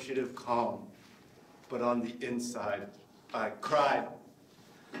dissociative calm, but on the inside, I cried.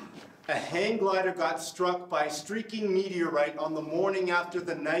 A hang glider got struck by a streaking meteorite on the morning after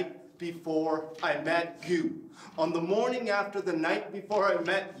the night before I met you. On the morning after the night before I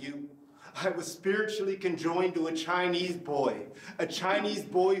met you, I was spiritually conjoined to a Chinese boy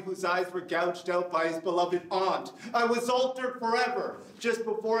whose eyes were gouged out by his beloved aunt. I was altered forever just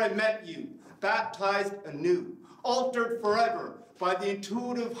before I met you, baptized anew, altered forever by the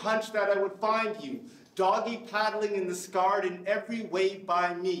intuitive hunch that I would find you, doggy paddling in the scarred in every wave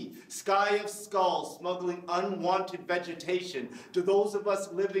by me, sky of skulls smuggling unwanted vegetation to those of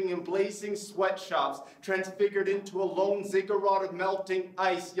us living in blazing sweatshops, transfigured into a lone ziggurat of melting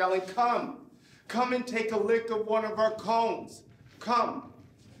ice, yelling, come, come and take a lick of one of our cones. Come,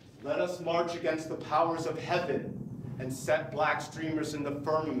 let us march against the powers of heaven and set black streamers in the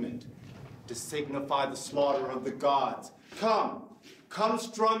firmament to signify the slaughter of the gods. Come, come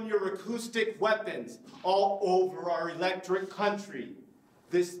strum your acoustic weapons all over our electric country.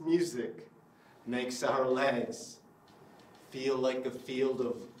 This music makes our legs feel like a field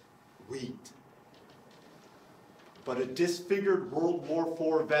of wheat. But a disfigured World War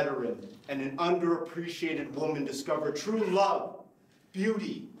IV veteran and an underappreciated woman discover true love,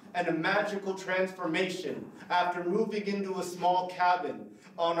 beauty, and a magical transformation after moving into a small cabin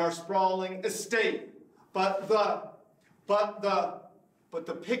on our sprawling estate. But the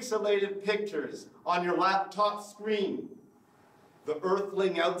pixelated pictures on your laptop screen, the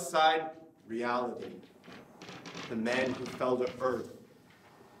earthling outside reality, the man who fell to earth,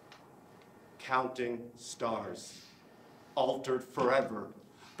 counting stars, altered forever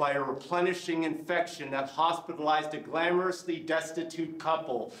by a replenishing infection that hospitalized a glamorously destitute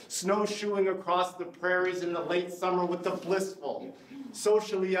couple, snowshoeing across the prairies in the late summer with the blissful,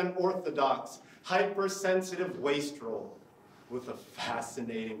 socially unorthodox, hypersensitive wastrel with a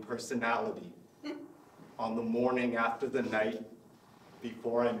fascinating personality. On the morning after the night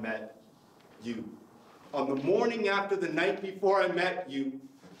before I met you. On the morning after the night before I met you,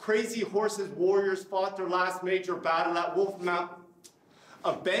 Crazy Horse's warriors fought their last major battle at Wolf Mountain.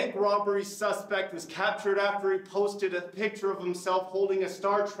 A bank robbery suspect was captured after he posted a picture of himself holding a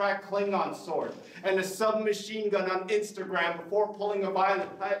Star Trek Klingon sword and a submachine gun on Instagram before pulling a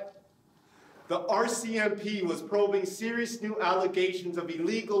violent pipe. The RCMP was probing serious new allegations of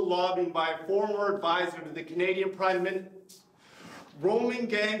illegal lobbying by a former advisor to the Canadian Prime Minister. Roaming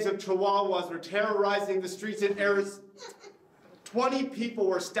gangs of Chihuahuas were terrorizing the streets in Arizona. 20 people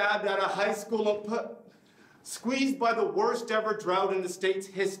were stabbed at a high school and squeezed by the worst ever drought in the state's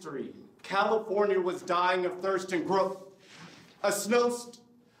history. California was dying of thirst and growth. A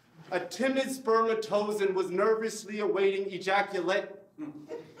timid spermatozoan was nervously awaiting ejaculate.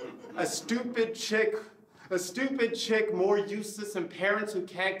 A stupid chick more useless than parents who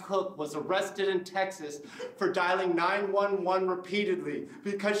can't cook was arrested in Texas for dialing 911 repeatedly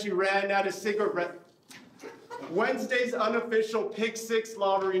because she ran out of cigarettes. Wednesday's unofficial Pick 6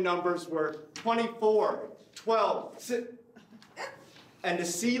 lottery numbers were 24, 12, 6, and a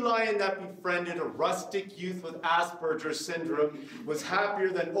sea lion that befriended a rustic youth with Asperger's syndrome was happier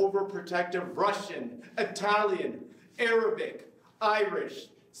than overprotective Russian, Italian, Arabic, Irish,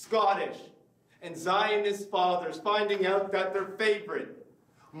 Scottish, and Zionist fathers finding out that their favorite,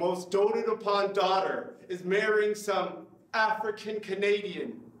 most doted upon daughter is marrying some African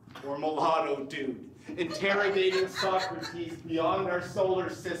Canadian or mulatto dude, interrogating Socrates beyond our solar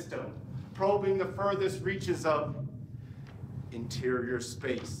system, probing the furthest reaches of interior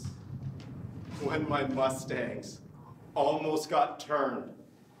space, when my Mustangs almost got turned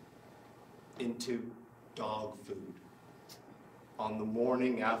into dog food. On the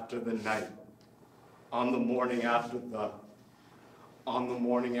morning after the night, on the morning after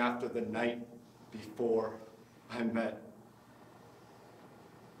the night before I met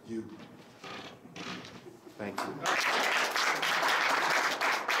you. Thank you.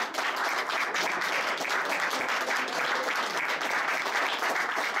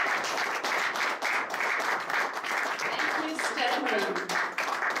 Thank you, Stedmond.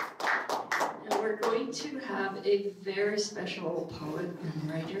 And we're going to have a very special poet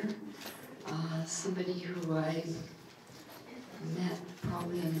and writer, somebody who I met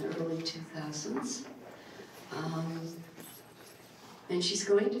probably in the early 2000s. And she's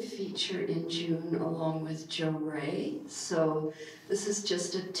going to feature in June along with Joe Ray. So this is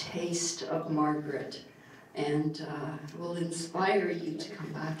just a taste of Margaret, and will inspire you to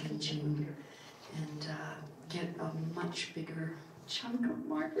come back in June and get a much bigger chunk of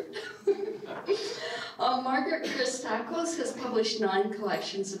Margaret. Margaret Christakos has published 9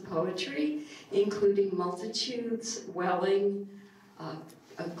 collections of poetry, including Multitudes, Welling, a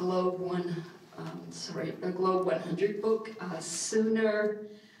Globe 100 book, Sooner,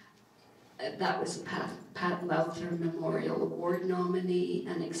 that was a Pat Lowther Memorial Award nominee,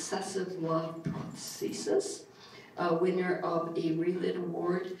 an Excessive Love Prosthesis, winner of a Relit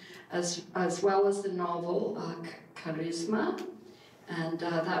Award, as well as the novel Charisma, and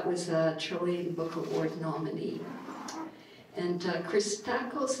that was a Chilean Book Award nominee. And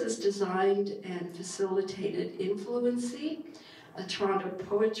Christakos has designed and facilitated Influency, a Toronto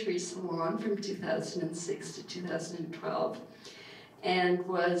Poetry Salon from 2006 to 2012, and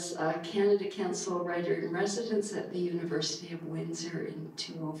was a Canada Council Writer in Residence at the University of Windsor in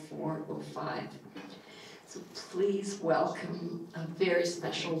 2004-05. So please welcome a very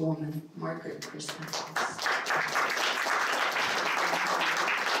special woman, Margaret Christakos.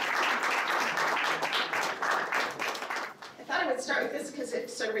 I thought I would start with this because it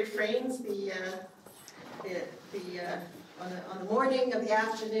sort of refrains on the morning of the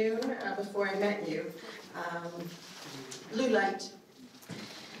afternoon before I met you. Blue light.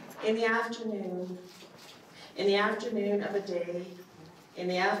 In the afternoon of a day, in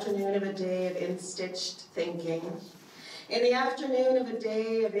the afternoon of a day of in-stitched thinking, in the afternoon of a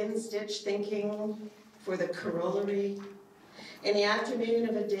day of in-stitched thinking for the corollary, in the afternoon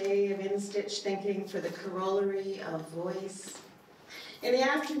of a day of in-stitched thinking for the corollary of voice, in the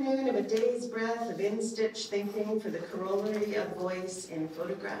afternoon of a day's breath of in-stitched thinking for the corollary of voice in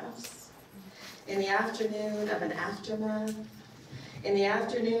photographs, in the afternoon of an aftermath, in the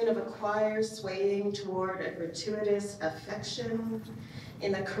afternoon of a choir swaying toward a gratuitous affection,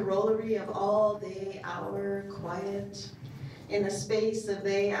 in the corollary of all day hour quiet, in the space of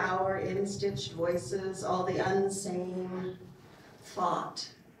they hour in-stitched voices, all the unsane thought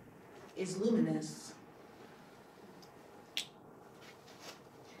is luminous.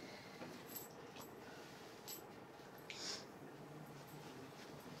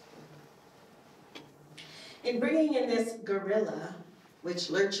 In bringing in this gorilla,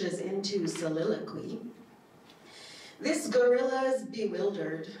 which lurches into soliloquy, this gorilla's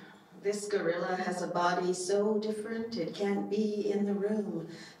bewildered. This gorilla has a body so different it can't be in the room,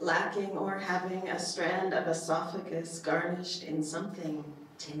 lacking or having a strand of esophagus garnished in something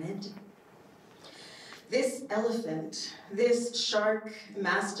timid. This elephant, this shark,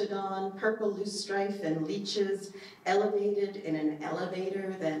 mastodon, purple loosestrife, and leeches, elevated in an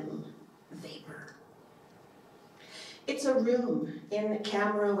elevator, then vapor. It's a room in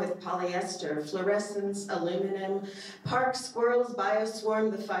camera with polyester, fluorescence, aluminum, park squirrels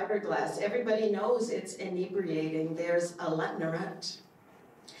bioswarm the fiberglass. Everybody knows it's inebriating. There's a Latinarette.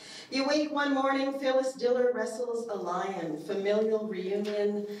 You wake one morning, Phyllis Diller wrestles a lion, familial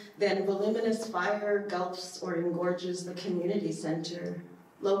reunion, then voluminous fire gulps or engorges the community center.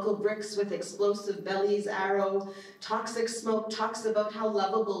 Local bricks with explosive bellies arrow, toxic smoke talks about how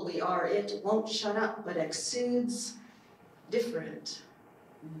lovable we are. It won't shut up, but exudes different,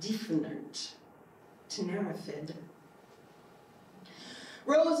 tenerifid.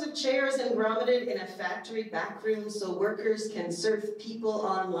 Rows of chairs engrommeted in a factory backroom so workers can surf people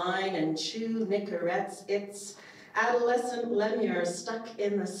online and chew nicorettes. It's adolescent lemurs stuck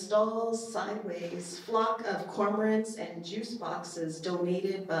in the stalls sideways, flock of cormorants and juice boxes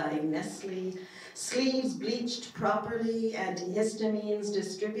donated by Nestle, sleeves bleached properly, antihistamines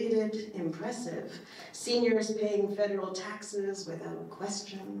distributed, impressive, seniors paying federal taxes without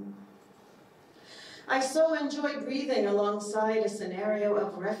question. I so enjoy breathing alongside a scenario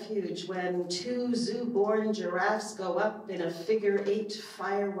of refuge when two zoo-born giraffes go up in a figure-8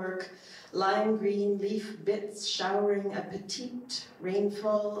 firework, lime green leaf bits showering a petite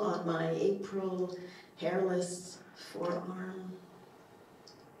rainfall on my April hairless forearm.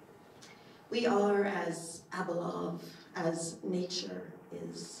 We are as Abalov, as nature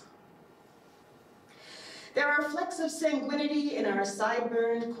is. There are flecks of sanguinity in our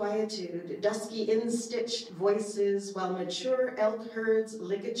sideburned quietude, dusky in-stitched voices, while mature elk herds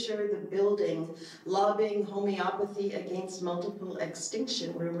ligature the building, lobbing homeopathy against multiple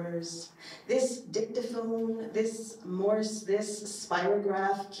extinction rumors. This dictaphone, this Morse, this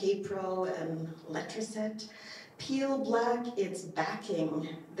spirograph, K-Pro, and Letraset, peel black its backing,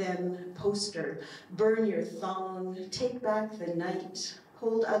 then poster, burn your thong, take back the night,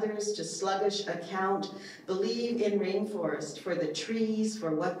 hold others to sluggish account, believe in rainforest for the trees,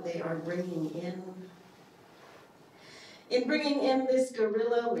 for what they are bringing in. In bringing in this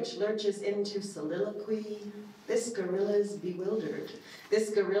gorilla which lurches into soliloquy, this gorilla's bewildered.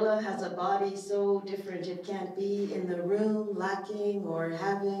 This gorilla has a body so different it can't be in the room, lacking or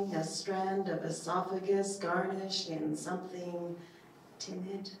having a strand of esophagus garnished in something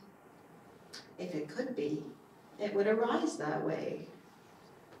timid. If it could be, it would arise that way.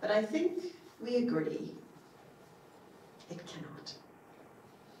 But I think we agree, it cannot.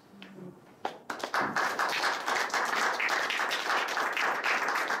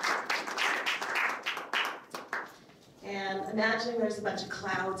 imagining there's a bunch of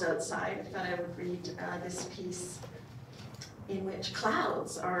clouds outside, I thought I would read this piece in which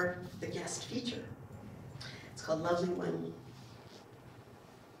clouds are the guest feature. It's called Lovely One.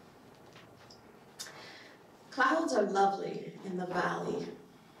 Clouds are lovely in the valley.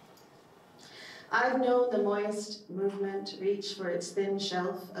 I've known the moist movement reach for its thin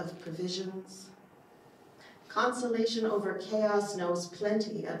shelf of provisions. Consolation over chaos knows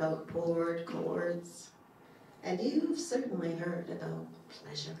plenty about poured chords. And you've certainly heard about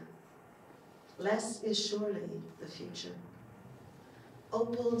pleasure. Less is surely the future.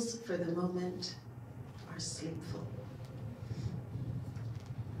 Opals for the moment are sleepful.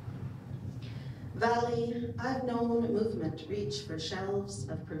 Valley, I've known movement reach for shelves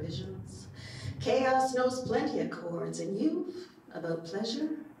of provisions. Chaos knows plenty of chords, and you've about pleasure,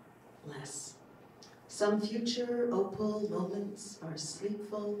 less. Some future opal moments are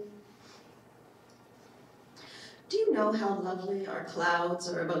sleepful. Do you know how lovely our clouds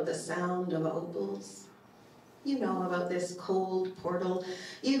are about the sound of opals? You know about this cold portal.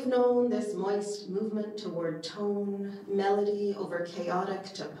 You've known this moist movement toward tone, melody over chaotic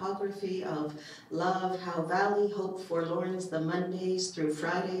topography of love, how valley hope forlorns the Mondays through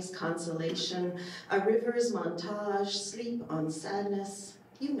Fridays consolation, a river's montage, sleep on sadness.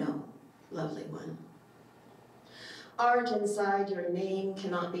 You know, lovely one. Art inside your name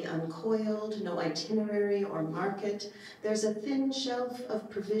cannot be uncoiled, no itinerary or market. There's a thin shelf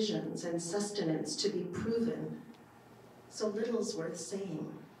of provisions and sustenance to be proven, so little's worth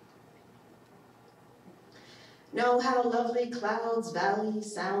saying. Know how lovely clouds, valley,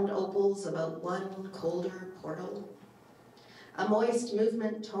 sound opals about one colder portal? A moist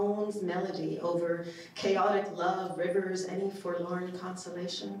movement tones melody over chaotic love, rivers, any forlorn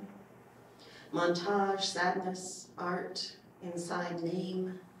consolation. Montage, sadness, art, inside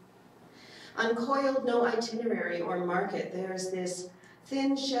name. Uncoiled, no itinerary or market, there's this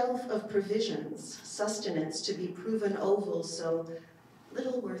thin shelf of provisions, sustenance to be proven oval, so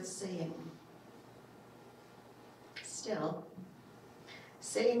little worth saying. Still,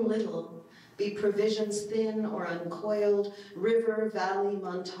 saying little, be provisions thin or uncoiled, river, valley,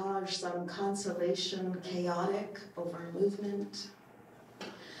 montage, some consolation, chaotic over movement.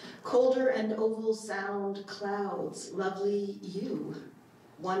 Colder and oval sound, clouds, lovely you.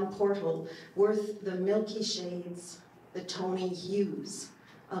 One portal, worth the milky shades, the tony hues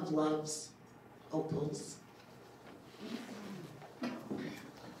of love's opals. I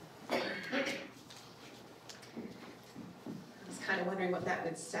was kind of wondering what that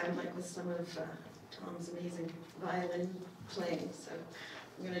would sound like with some of Tom's amazing violin playing, so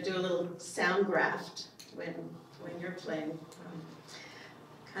I'm going to do a little sound graft when you're playing.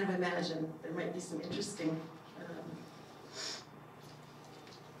 Kind of imagine there might be some interesting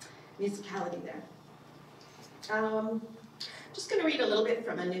musicality there. Just going to read a little bit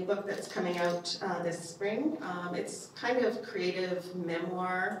from a new book that's coming out this spring. It's kind of creative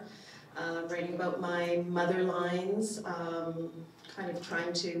memoir, writing about my mother lines, kind of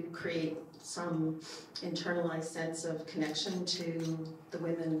trying to create some internalized sense of connection to the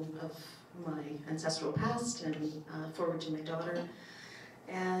women of my ancestral past and forward to my daughter.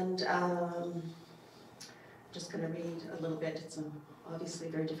 And just going to read a little bit. It's obviously a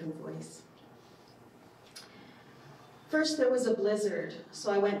very different voice. First there was a blizzard,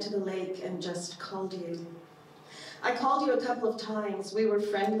 so I went to the lake and just called you. I called you a couple of times. We were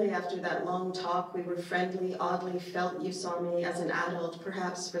friendly after that long talk. We were friendly, oddly felt you saw me as an adult.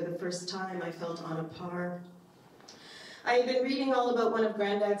 Perhaps for the first time I felt on a par. I had been reading all about one of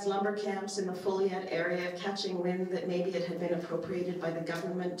Granddad's lumber camps in the Folliet area, catching wind that maybe it had been appropriated by the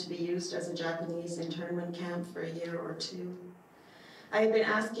government to be used as a Japanese internment camp for a year or two. I had been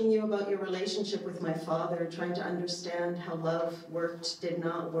asking you about your relationship with my father, trying to understand how love worked, did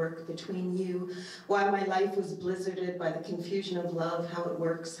not work between you, why my life was blizzarded by the confusion of love, how it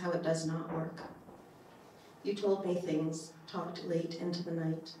works, how it does not work. You told me things, talked late into the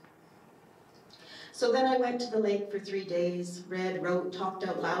night. So then I went to the lake for 3 days, read, wrote, talked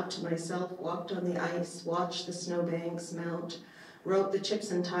out loud to myself, walked on the ice, watched the snowbanks melt, wrote the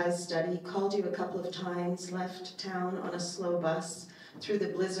Chips and Ties study, called you a couple of times, left town on a slow bus, through the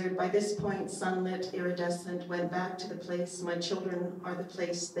blizzard, by this point sunlit, iridescent, went back to the place my children are the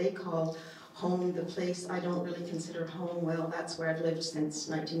place they call home, the place I don't really consider home. Well, that's where I've lived since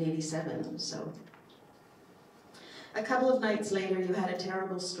 1987, so. A couple of nights later, you had a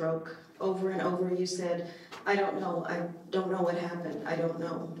terrible stroke. Over and over you said, I don't know what happened, I don't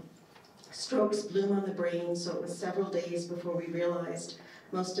know. Strokes bloom on the brain, so it was several days before we realized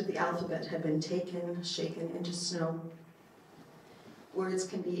most of the alphabet had been taken, shaken into snow. Words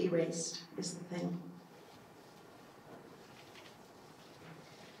can be erased, is the thing.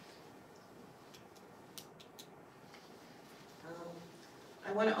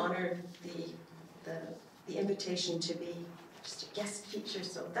 I want to honor the invitation to be just a guest feature,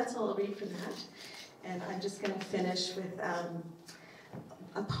 so that's all I'll read from that. And I'm just going to finish with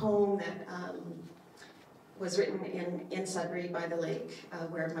a poem that was written in Sudbury by the lake,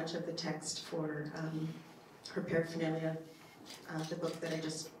 where much of the text for her paraphernalia, the book that I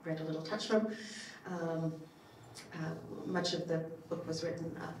just read a little touch from, much of the book was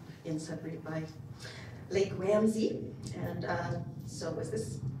written in Sudbury by Lake Ramsey, and so was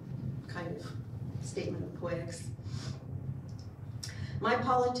this kind of statement of poetics. My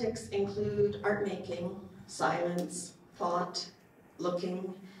politics include art making, silence, thought,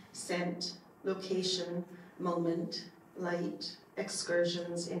 looking, scent, location, moment, light,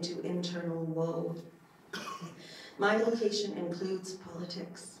 excursions into internal woe. My location includes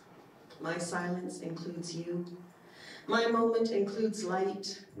politics. My silence includes you. My moment includes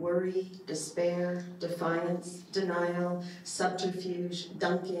light, worry, despair, defiance, denial, subterfuge,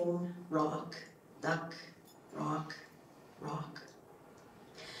 dunking, rock, duck, rock, rock.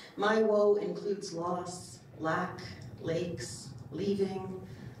 My woe includes loss, lack, lakes, leaving,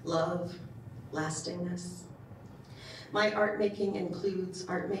 love, lastingness. My art making includes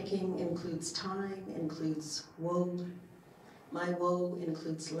time, includes woe. My woe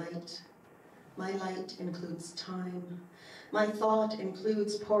includes light. My light includes time. My thought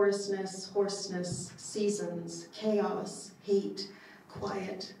includes porousness, hoarseness, seasons, chaos, hate,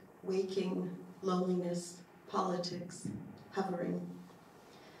 quiet, waking, loneliness, politics, hovering.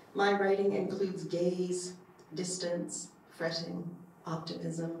 My writing includes gaze, distance, fretting,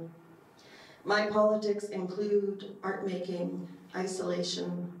 optimism. My politics include art making,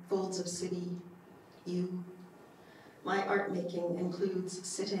 isolation, folds of city, you. My art making includes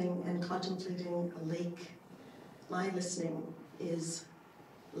sitting and contemplating a lake. My listening is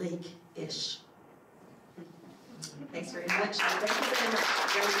lake-ish. Thanks very much. Thank you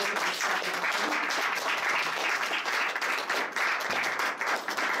very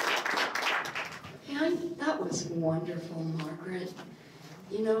much. And that was wonderful, Margaret.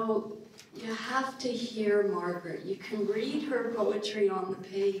 You know, you have to hear Margaret. You can read her poetry on the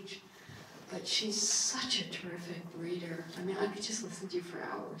page, but she's such a terrific reader. I mean, I could just listen to you for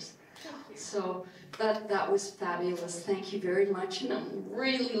hours. So that was fabulous. Thank you very much, and I'm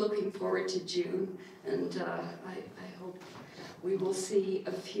really looking forward to June. And I hope we will see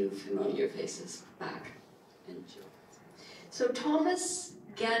a few familiar faces back in June. So Thomas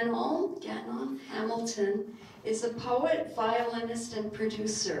Gannon Hamilton is a poet, violinist, and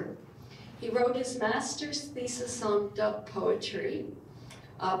producer. He wrote his master's thesis on dub poetry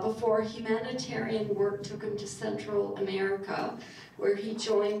before humanitarian work took him to Central America, where he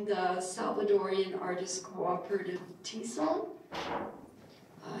joined the Salvadorian Artist Cooperative Tizon.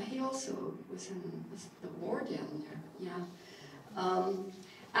 He also was in the war down there, yeah.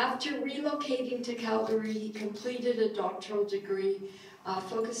 After relocating to Calgary, he completed a doctoral degree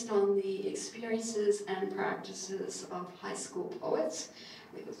focused on the experiences and practices of high school poets.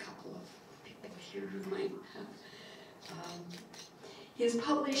 We have a couple of people here who might have. He has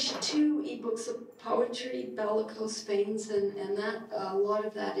published 2 ebooks of poetry, Bellicose Veins, and that a lot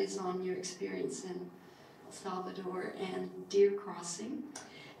of that is on your experience in El Salvador, and Deer Crossing.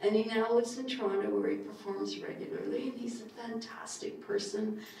 And he now lives in Toronto, where he performs regularly, and he's a fantastic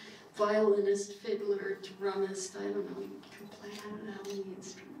person, violinist, fiddler, drummist, I don't know, he can play, I don't know how many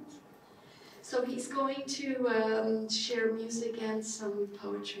instruments. So he's going to share music and some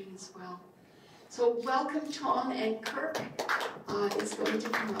poetry as well. So welcome Tom, and Kirk is going to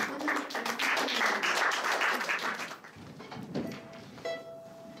come up with it.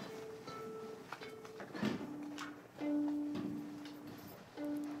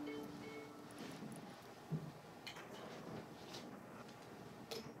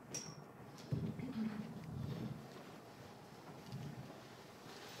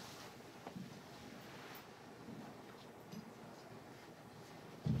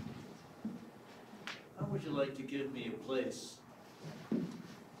 How would you like to give me a place?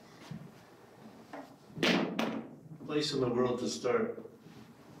 Place in the world to start.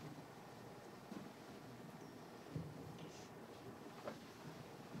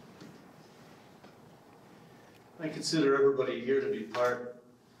 I consider everybody here to be part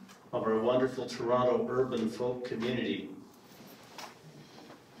of our wonderful Toronto urban folk community.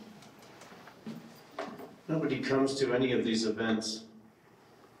 Nobody comes to any of these events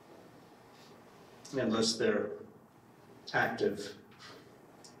unless they're active.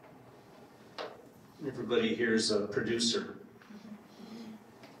 Everybody here is a producer.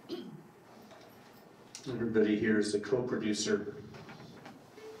 Everybody here is a co-producer.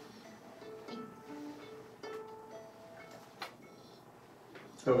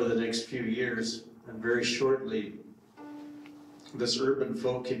 over the next few years, and very shortly, this urban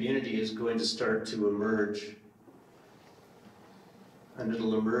folk community is going to start to emerge. And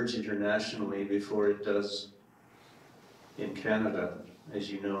it'll emerge internationally before it does in Canada.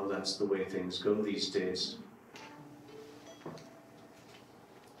 As you know, that's the way things go these days.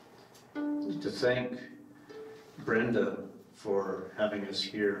 To thank Brenda for having us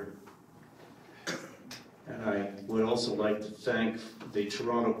here. And I would also like to thank the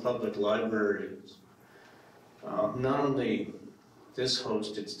Toronto Public Library, not only this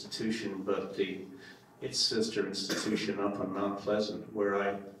host institution, but its sister institution up on Mount Pleasant, where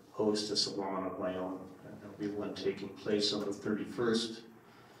I host a salon of my own. And there'll be one taking place on the 31st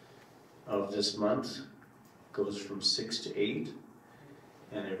of this month. Goes from 6 to 8,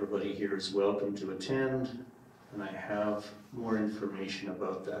 and everybody here is welcome to attend, and I have more information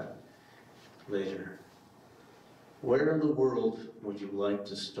about that later. Where in the world would you like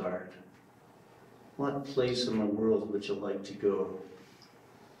to start? What place in the world would you like to go?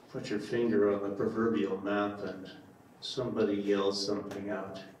 Put your finger on the proverbial map and somebody yells something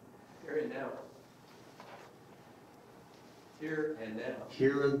out. Here and now. Here and now.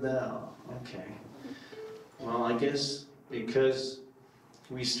 Here and now, okay. Well, I guess because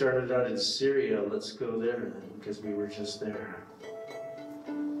we started out in Syria, let's go there then, because we were just there.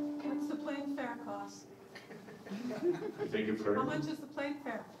 What's the plane fare cost? I beg your pardon? How much is the plane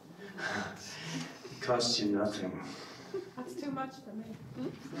fare? It costs you nothing. That's too much for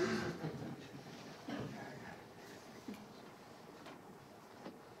me.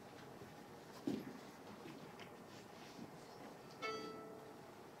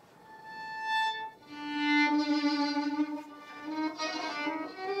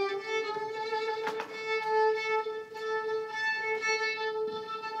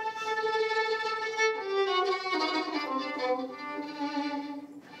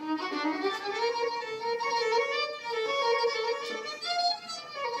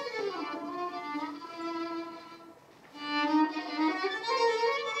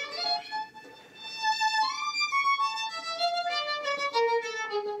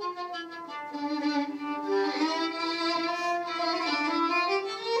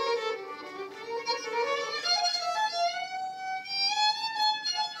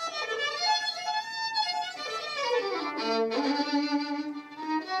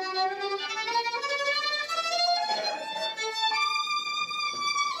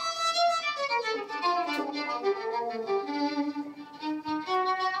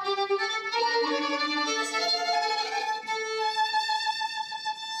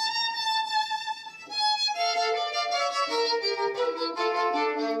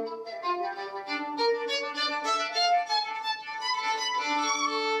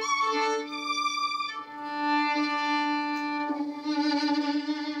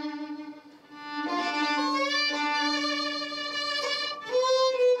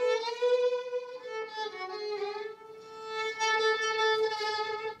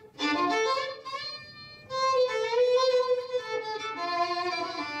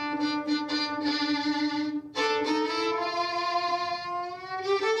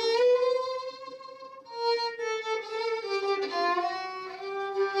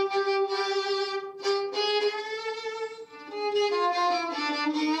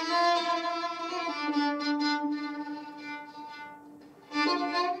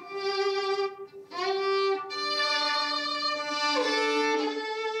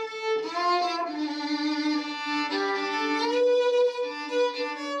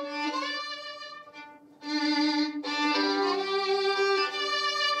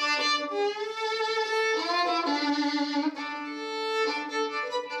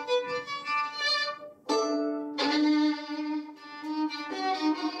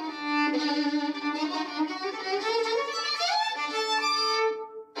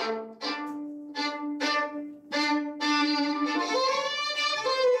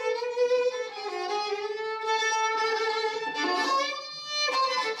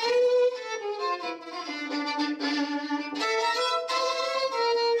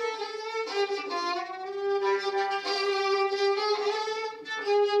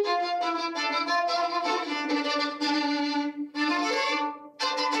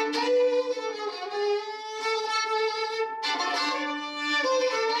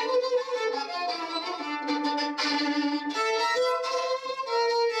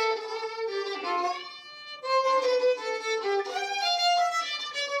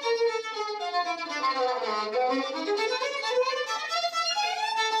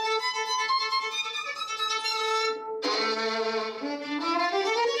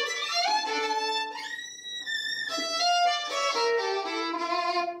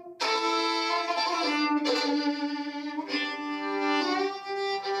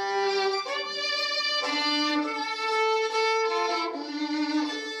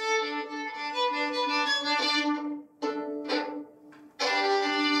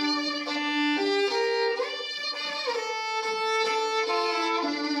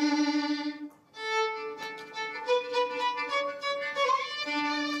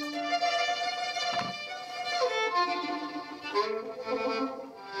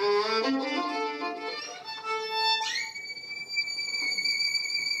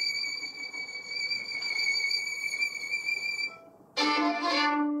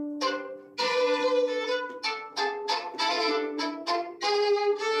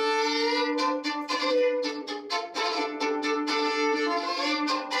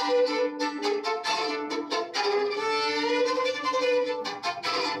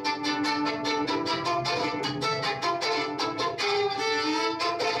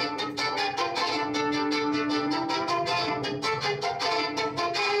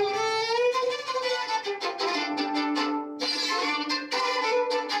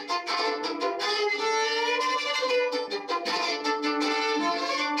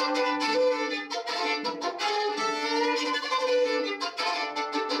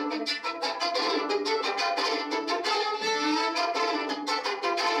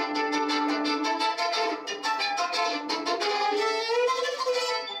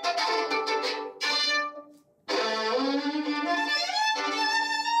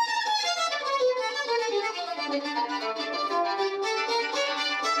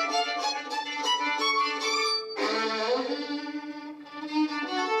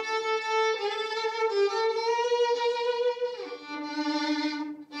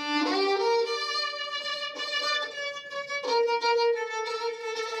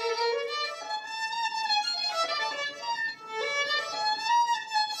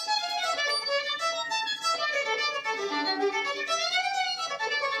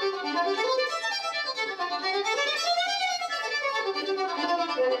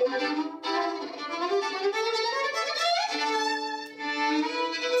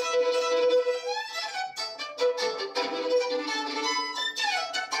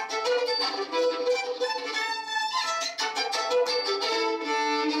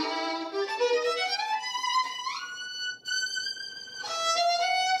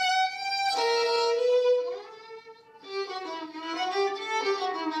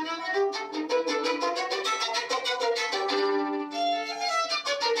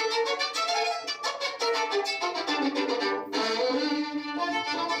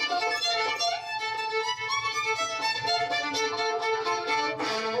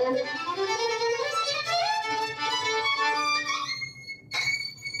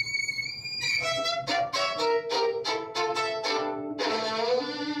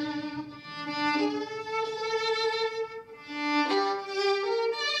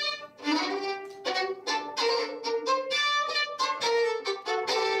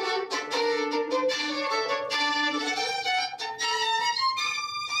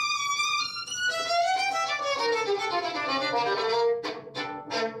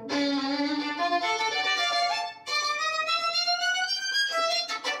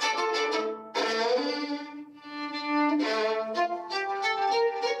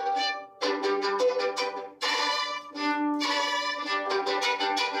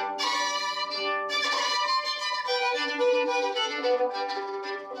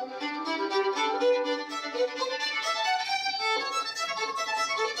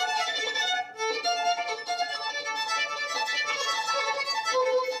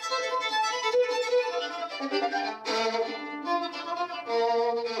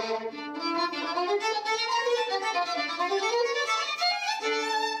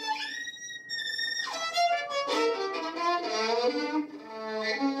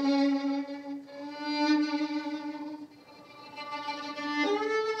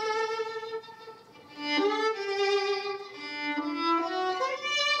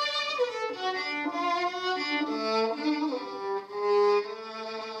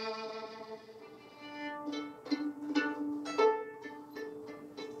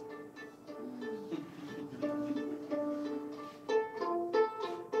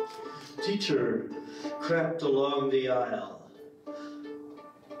 Teacher crept along the aisle,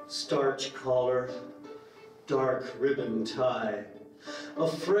 starch collar, dark ribbon tie, a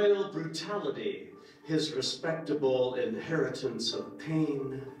frail brutality, his respectable inheritance of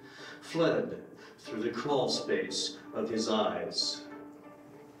pain, fled through the crawl space of his eyes.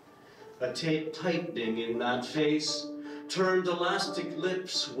 A tightening in that face turned elastic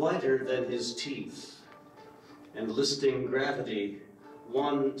lips whiter than his teeth, and listing gravity,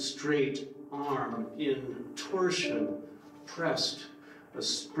 one straight arm in torsion pressed a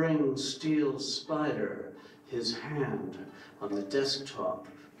spring steel spider, his hand on the desktop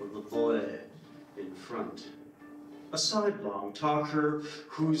of the boy in front. A sidelong talker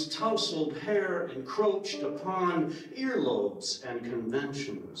whose tousled hair encroached upon earlobes and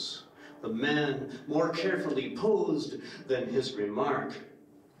conventions. The man more carefully posed than his remark.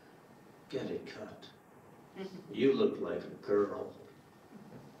 Get it cut. You look like a girl.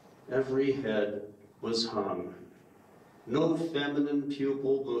 Every head was hung. No feminine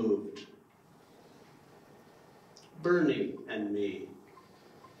pupil moved. Bernie and me.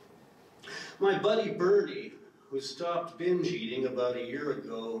 My buddy Bernie, who stopped binge eating about a year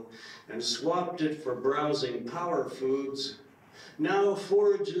ago and swapped it for browsing power foods, now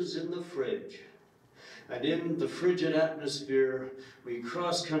forages in the fridge. And in the frigid atmosphere, we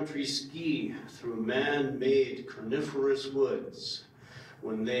cross-country ski through man-made coniferous woods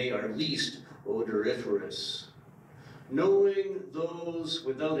when they are least odoriferous, knowing those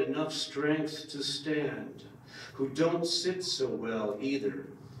without enough strength to stand, who don't sit so well either,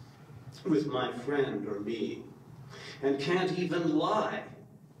 with my friend or me, and can't even lie,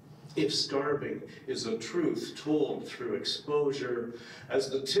 if starving is a truth told through exposure, as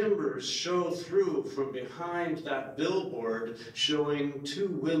the timbers show through from behind that billboard showing two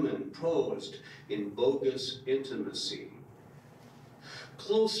women posed in bogus intimacy.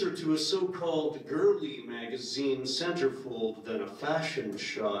 Closer to a so-called girly magazine centerfold than a fashion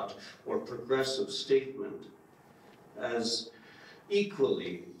shot or progressive statement, as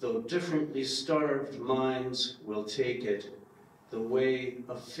equally, though differently starved minds will take it, the way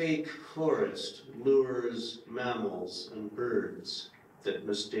a fake forest lures mammals and birds that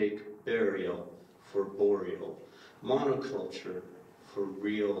mistake burial for boreal, monoculture for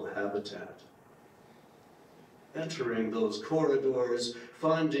real habitat. Entering those corridors,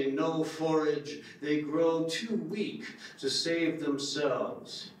 finding no forage, they grow too weak to save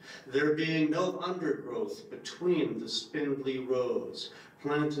themselves, there being no undergrowth between the spindly rows,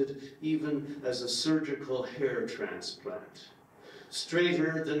 planted even as a surgical hair transplant,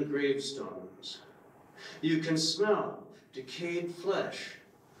 straighter than gravestones. You can smell decayed flesh,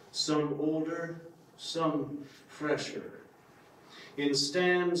 some older, some fresher, in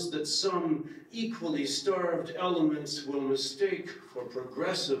stands that some equally starved elements will mistake for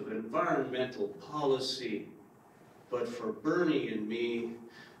progressive environmental policy, but for Bernie and me,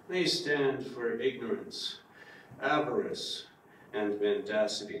 they stand for ignorance, avarice, and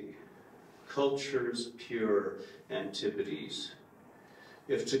mendacity, culture's pure antipodes.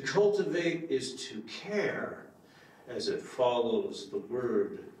 If to cultivate is to care, as it follows the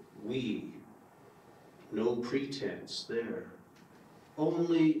word we, no pretense there.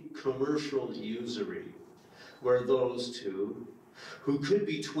 Only commercial usury, where those two, who could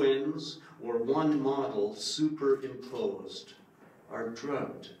be twins or one model superimposed, are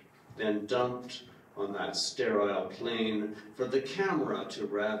drugged, then dumped on that sterile plane for the camera to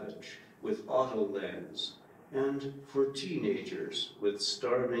ravage with auto lens, and for teenagers with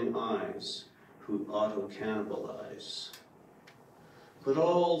starving eyes who auto-cannibalize. But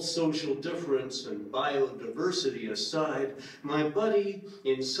all social difference and biodiversity aside, my buddy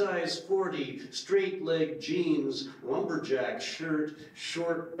in size 40, straight-leg jeans, lumberjack shirt,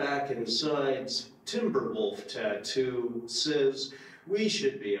 short back and sides, Timberwolf tattoo, says we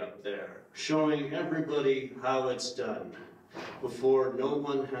should be up there, showing everybody how it's done, before no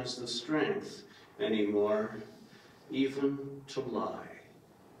one has the strength anymore, even to lie.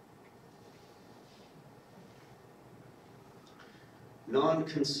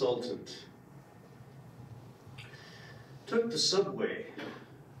 Non-consultant. Took the subway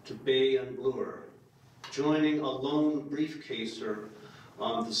to Bay and Bloor, joining a lone briefcaser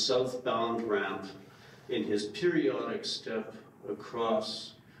on the southbound ramp in his periodic step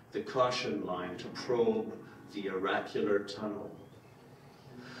across the caution line to probe the oracular tunnel.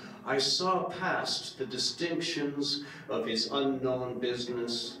 I saw past the distinctions of his unknown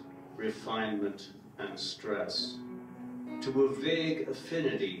business, refinement, and stress, to a vague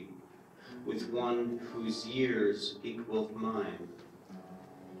affinity with one whose years equaled mine.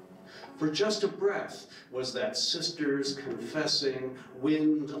 For just a breath was that sister's confessing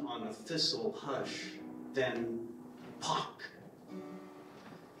wind on a thistle hush, then pock.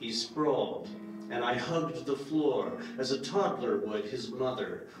 He sprawled, and I hugged the floor as a toddler would his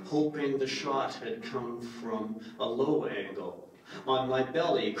mother, hoping the shot had come from a low angle, on my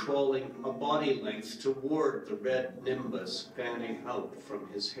belly crawling a body length toward the red nimbus fanning out from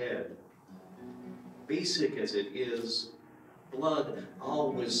his head. Basic as it is, blood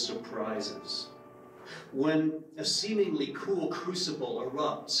always surprises. When a seemingly cool crucible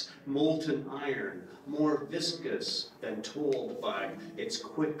erupts, molten iron, more viscous than told by its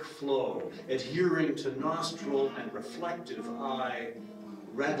quick flow, adhering to nostril and reflective eye,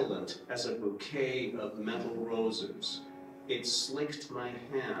 redolent as a bouquet of metal roses, it slicked my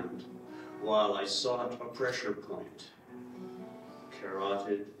hand while I sought a pressure point.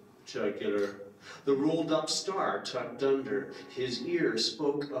 Carotid, jugular, the rolled-up star tucked under. His ear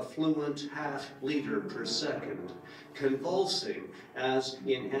spoke a fluent half-liter per second, convulsing as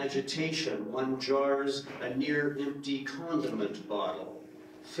in agitation one jars a near-empty condiment bottle,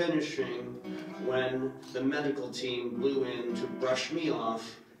 finishing when the medical team blew in to brush me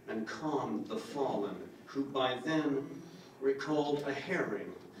off and calm the fallen, who by then recalled a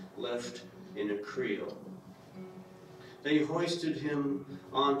herring left in a creel. They hoisted him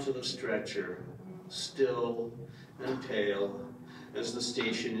onto the stretcher, still and pale as the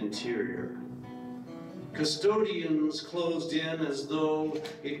station interior. Custodians closed in as though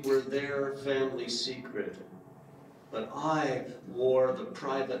it were their family secret. But I wore the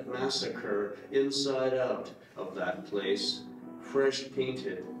private massacre inside out of that place, fresh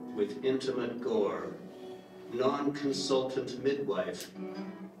painted with intimate gore, non-consultant midwife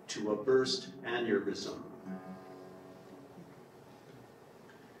to a burst aneurysm.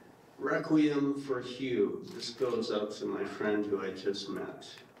 Requiem for Hugh. This goes out to my friend who I just met.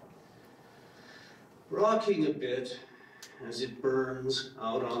 Rocking a bit as it burns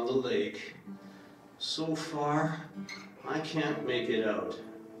out on the lake. So far, I can't make it out.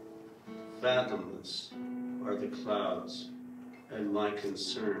 Fathomless are the clouds and my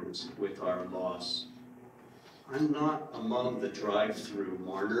concerns with our loss. I'm not among the drive-through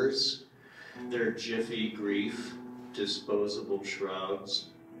mourners, their jiffy grief, disposable shrouds.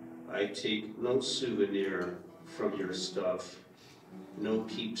 I take no souvenir from your stuff, no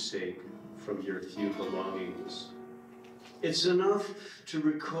keepsake from your few belongings. It's enough to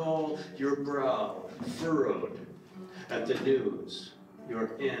recall your brow furrowed at the news,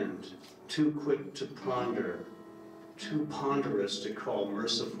 your end too quick to ponder, too ponderous to call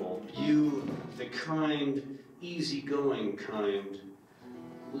merciful. You, the kind, easygoing kind,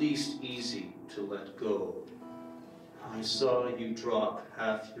 least easy to let go. I saw you drop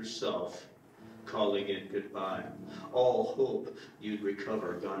half yourself, calling it goodbye. All hope you'd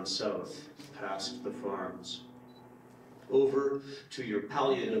recover gone south, past the farms. Over to your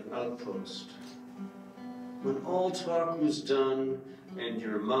palliative outpost. When all talk was done, and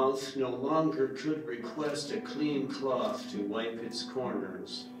your mouth no longer could request a clean cloth to wipe its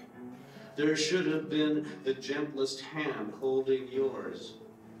corners, there should have been the gentlest hand holding yours,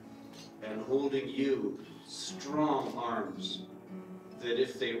 and holding you, strong arms, that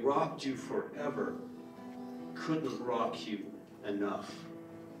if they rocked you forever, couldn't rock you enough.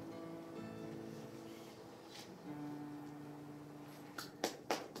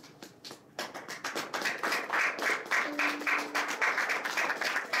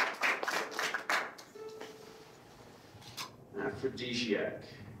 Aphrodisiac.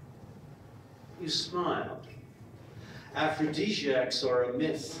 You smiled. Aphrodisiacs are a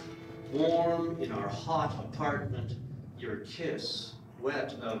myth. Warm in our hot apartment, your kiss,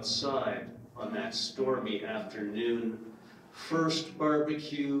 wet outside on that stormy afternoon. First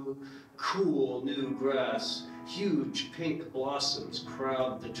barbecue, cool new grass, huge pink blossoms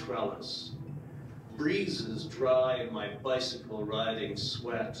crowd the trellis. Breezes dry my bicycle riding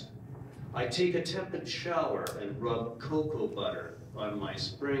sweat. I take a tepid shower and rub cocoa butter on my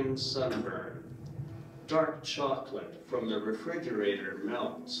spring sunburn. Dark chocolate from the refrigerator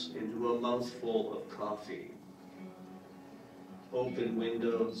melts into a mouthful of coffee. Open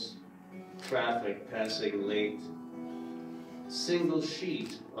windows, traffic passing late, single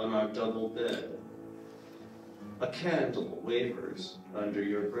sheet on our double bed. A candle wavers under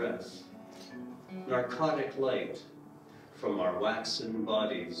your breath. Narcotic light from our waxen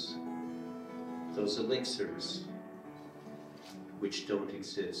bodies. Those elixirs which don't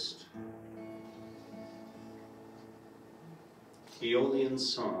exist. Aeolian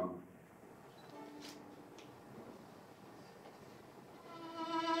song.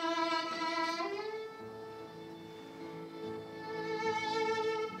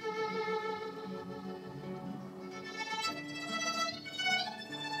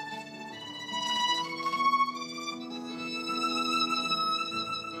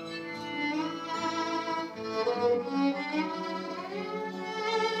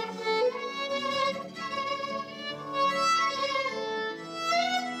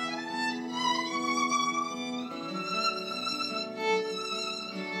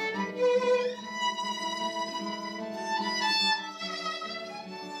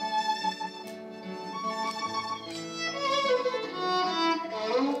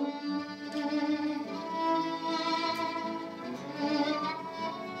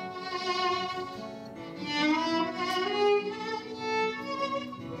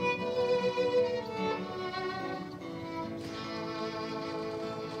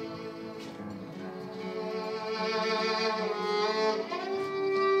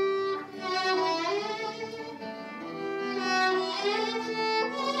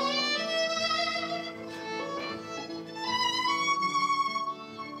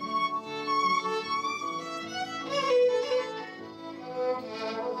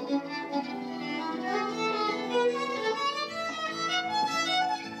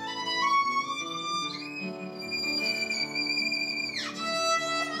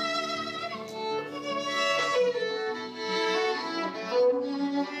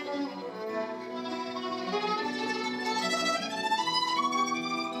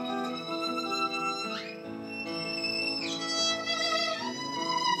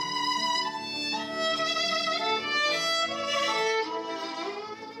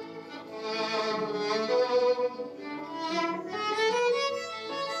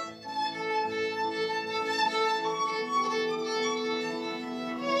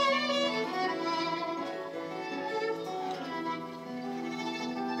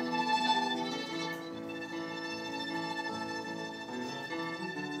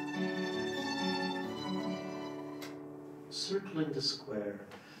 Circling the square,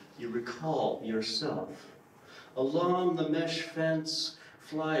 you recall yourself. Along the mesh fence,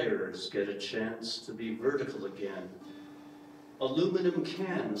 flyers get a chance to be vertical again. Aluminum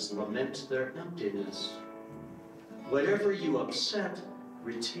cans lament their emptiness. Whatever you upset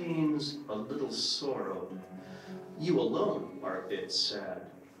retains a little sorrow. You alone are a bit sad.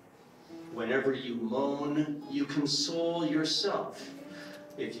 Whenever you moan, you console yourself.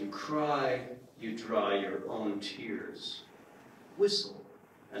 If you cry, you dry your own tears. Whistle,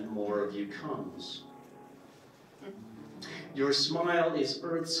 and more of you comes. Your smile is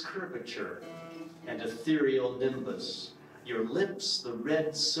Earth's curvature, and ethereal nimbus, your lips the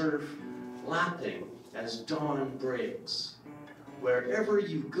red surf lapping as dawn breaks. Wherever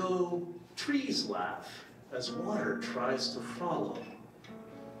you go, trees laugh as water tries to follow.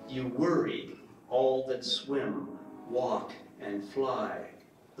 You worry all that swim, walk, and fly,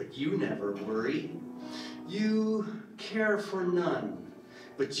 but you never worry. You care for none,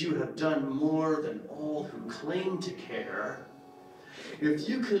 but you have done more than all who claim to care. If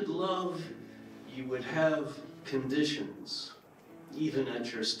you could love, you would have conditions. Even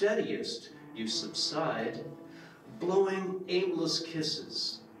at your steadiest, you subside, blowing aimless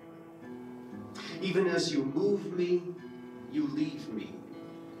kisses. Even as you move me, you leave me.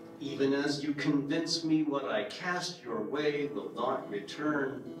 Even as you convince me what I cast your way will not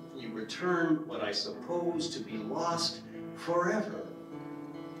return, you return what I suppose to be lost forever.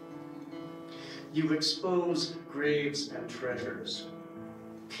 You expose graves and treasures,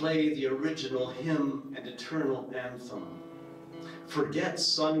 play the original hymn and eternal anthem. Forget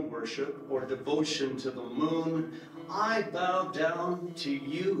sun worship or devotion to the moon. I bow down to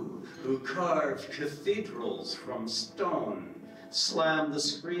you who carve cathedrals from stone, slam the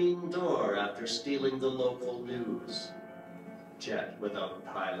screen door after stealing the local news. Jet without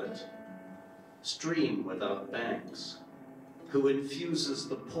pilot, stream without banks, who infuses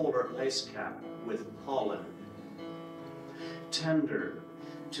the polar ice cap with pollen. Tender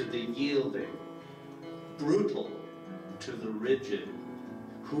to the yielding, brutal to the rigid,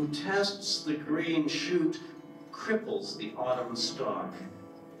 who tests the green shoot, cripples the autumn stalk,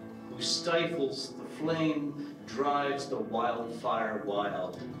 who stifles the flame, drives the wildfire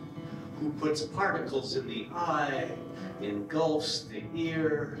wild, who puts particles in the eye, engulfs the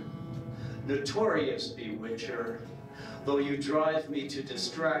ear, notorious bewitcher. Though you drive me to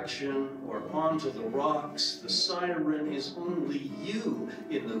distraction or onto the rocks, the siren is only you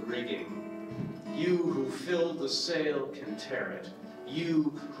in the rigging. You who fill the sail can tear it.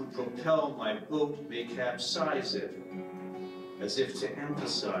 You who propel my boat may capsize it. As if to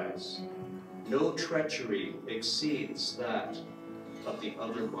emphasize, no treachery exceeds that of the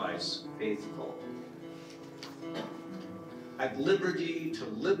otherwise faithful. At liberty to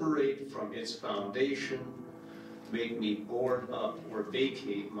liberate from its foundation, make me board up or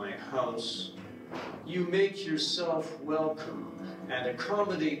vacate my house. You make yourself welcome and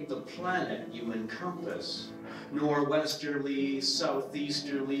accommodate the planet you encompass. Norwesterly,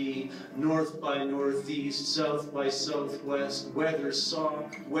 southeasterly, north by northeast, south by southwest, whether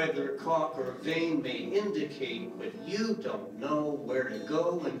sock, weathercock, or vane may indicate, but you don't know where to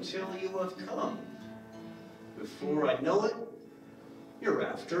go until you have come. Before I know it, you're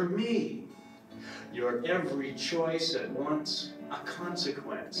after me. Your every choice at once a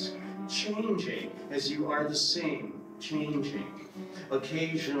consequence, changing as you are the same, changing,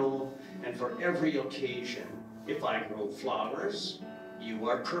 occasional, and for every occasion. If I grow flowers, you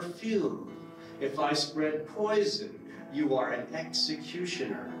are perfume. If I spread poison, you are an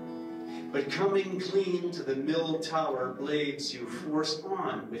executioner. But coming clean to the mill tower blades you force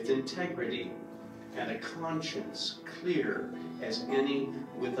on with integrity and a conscience clear as any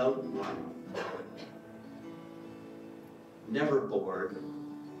without one. Never bored,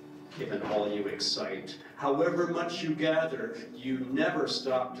 given all you excite. However much you gather, you never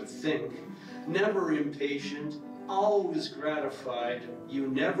stop to think. Never impatient, always gratified. You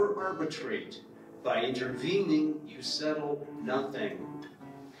never arbitrate. By intervening, you settle nothing.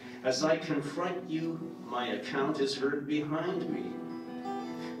 As I confront you, my account is heard behind me.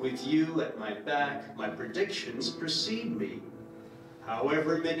 With you at my back, my predictions precede me.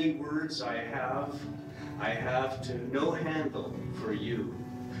 However many words I have to no handle for you.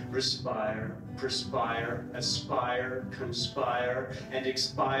 Respire, perspire, aspire, conspire, and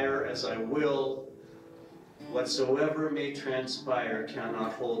expire as I will. Whatsoever may transpire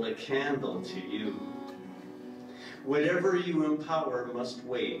cannot hold a candle to you. Whatever you empower must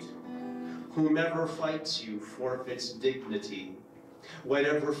wait. Whomever fights you forfeits dignity.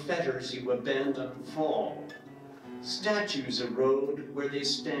 Whatever fetters you abandon fall. Statues erode where they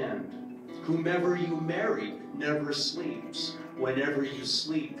stand. Whomever you marry never sleeps. Whenever you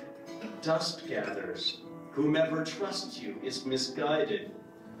sleep, dust gathers. Whomever trusts you is misguided.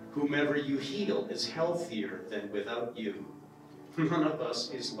 Whomever you heal is healthier than without you. None of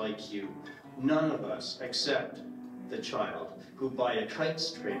us is like you. None of us except the child, who by a kite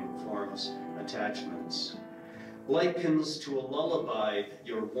string forms attachments. Likens to a lullaby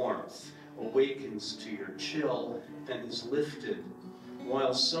your warmth, awakens to your chill, and is lifted,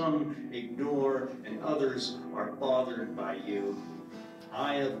 while some ignore and others are bothered by you.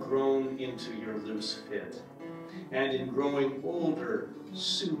 I have grown into your loose fit, and in growing older,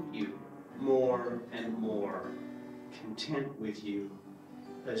 suit you, more and more, content with you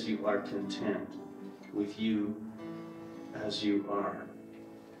as you are content with you as you are.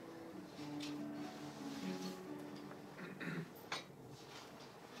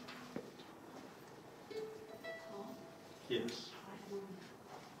 Yes.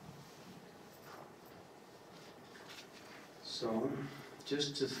 So,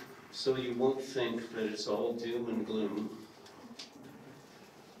 so you won't think that it's all doom and gloom,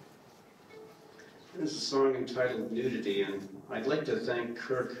 there's a song entitled Nudity, and I'd like to thank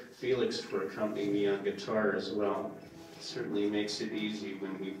Kirk Felix for accompanying me on guitar as well. It certainly makes it easy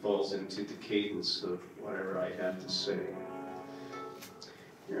when he falls into the cadence of whatever I have to say.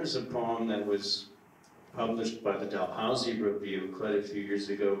 Here's a poem that was published by the Dalhousie Review quite a few years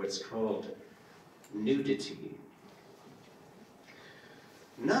ago. It's called Nudity.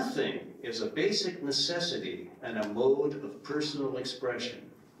 Nothing is a basic necessity and a mode of personal expression.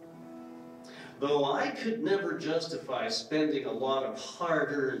 Though I could never justify spending a lot of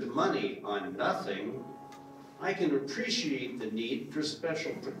hard-earned money on nothing, I can appreciate the need for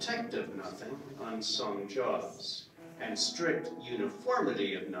special protective nothing on some jobs, and strict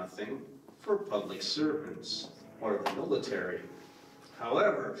uniformity of nothing for public servants or the military.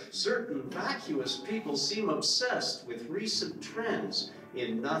 However, certain vacuous people seem obsessed with recent trends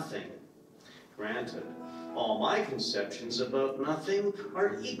in nothing. Granted, all my conceptions about nothing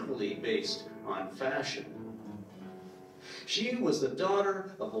are equally based on fashion. She was the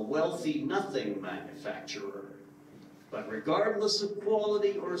daughter of a wealthy nothing manufacturer, but regardless of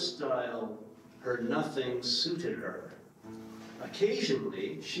quality or style, her nothing suited her.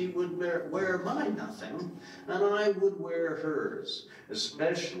 Occasionally, she would wear my nothing, and I would wear hers,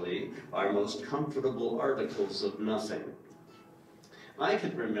 especially our most comfortable articles of nothing. I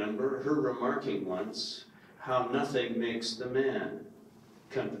could remember her remarking once how nothing makes the man.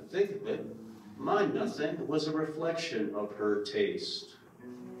 Come to think of it, my nothing was a reflection of her taste.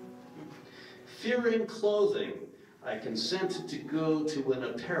 Fearing clothing, I consented to go to an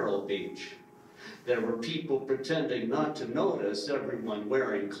apparel beach. There were people pretending not to notice everyone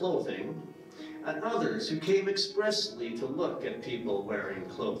wearing clothing, and others who came expressly to look at people wearing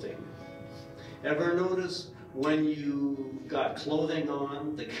clothing. Ever notice when you got clothing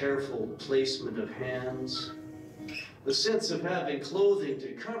on, the careful placement of hands? The sense of having clothing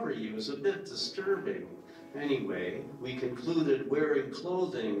to cover you is a bit disturbing. Anyway, we concluded wearing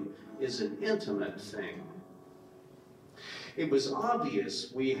clothing is an intimate thing. It was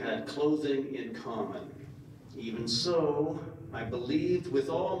obvious we had clothing in common. Even so, I believed with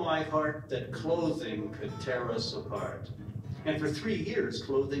all my heart that clothing could tear us apart. And for 3 years,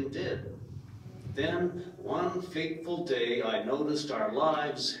 clothing did. Then, one fateful day, I noticed our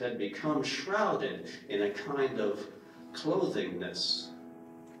lives had become shrouded in a kind of clothingness.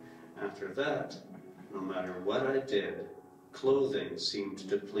 After that, no matter what I did, clothing seemed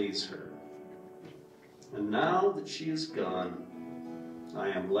to please her. And now that she is gone, I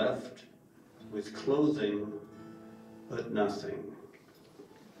am left with clothing but nothing.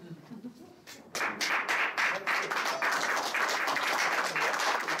 Thank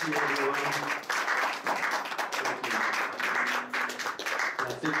you, everyone. I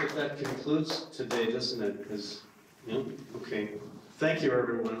think that concludes today, doesn't it? Because, yeah, okay. Thank you,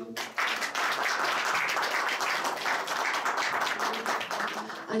 everyone.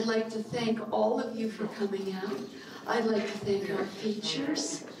 I'd like to thank all of you for coming out. I'd like to thank our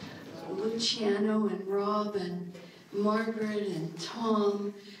features, Luciano and Rob and Margaret and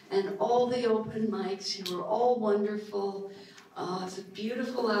Tom, and all the open mics. You were all wonderful. It's a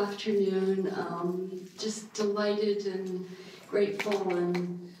beautiful afternoon. Just delighted and grateful,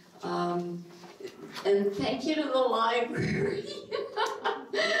 and thank you to the library.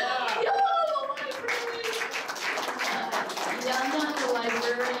 The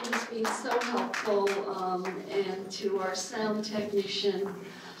librarian has been so helpful, and to our sound technician.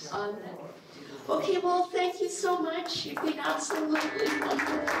 Okay, well, thank you so much. You've been absolutely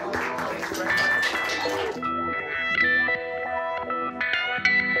wonderful.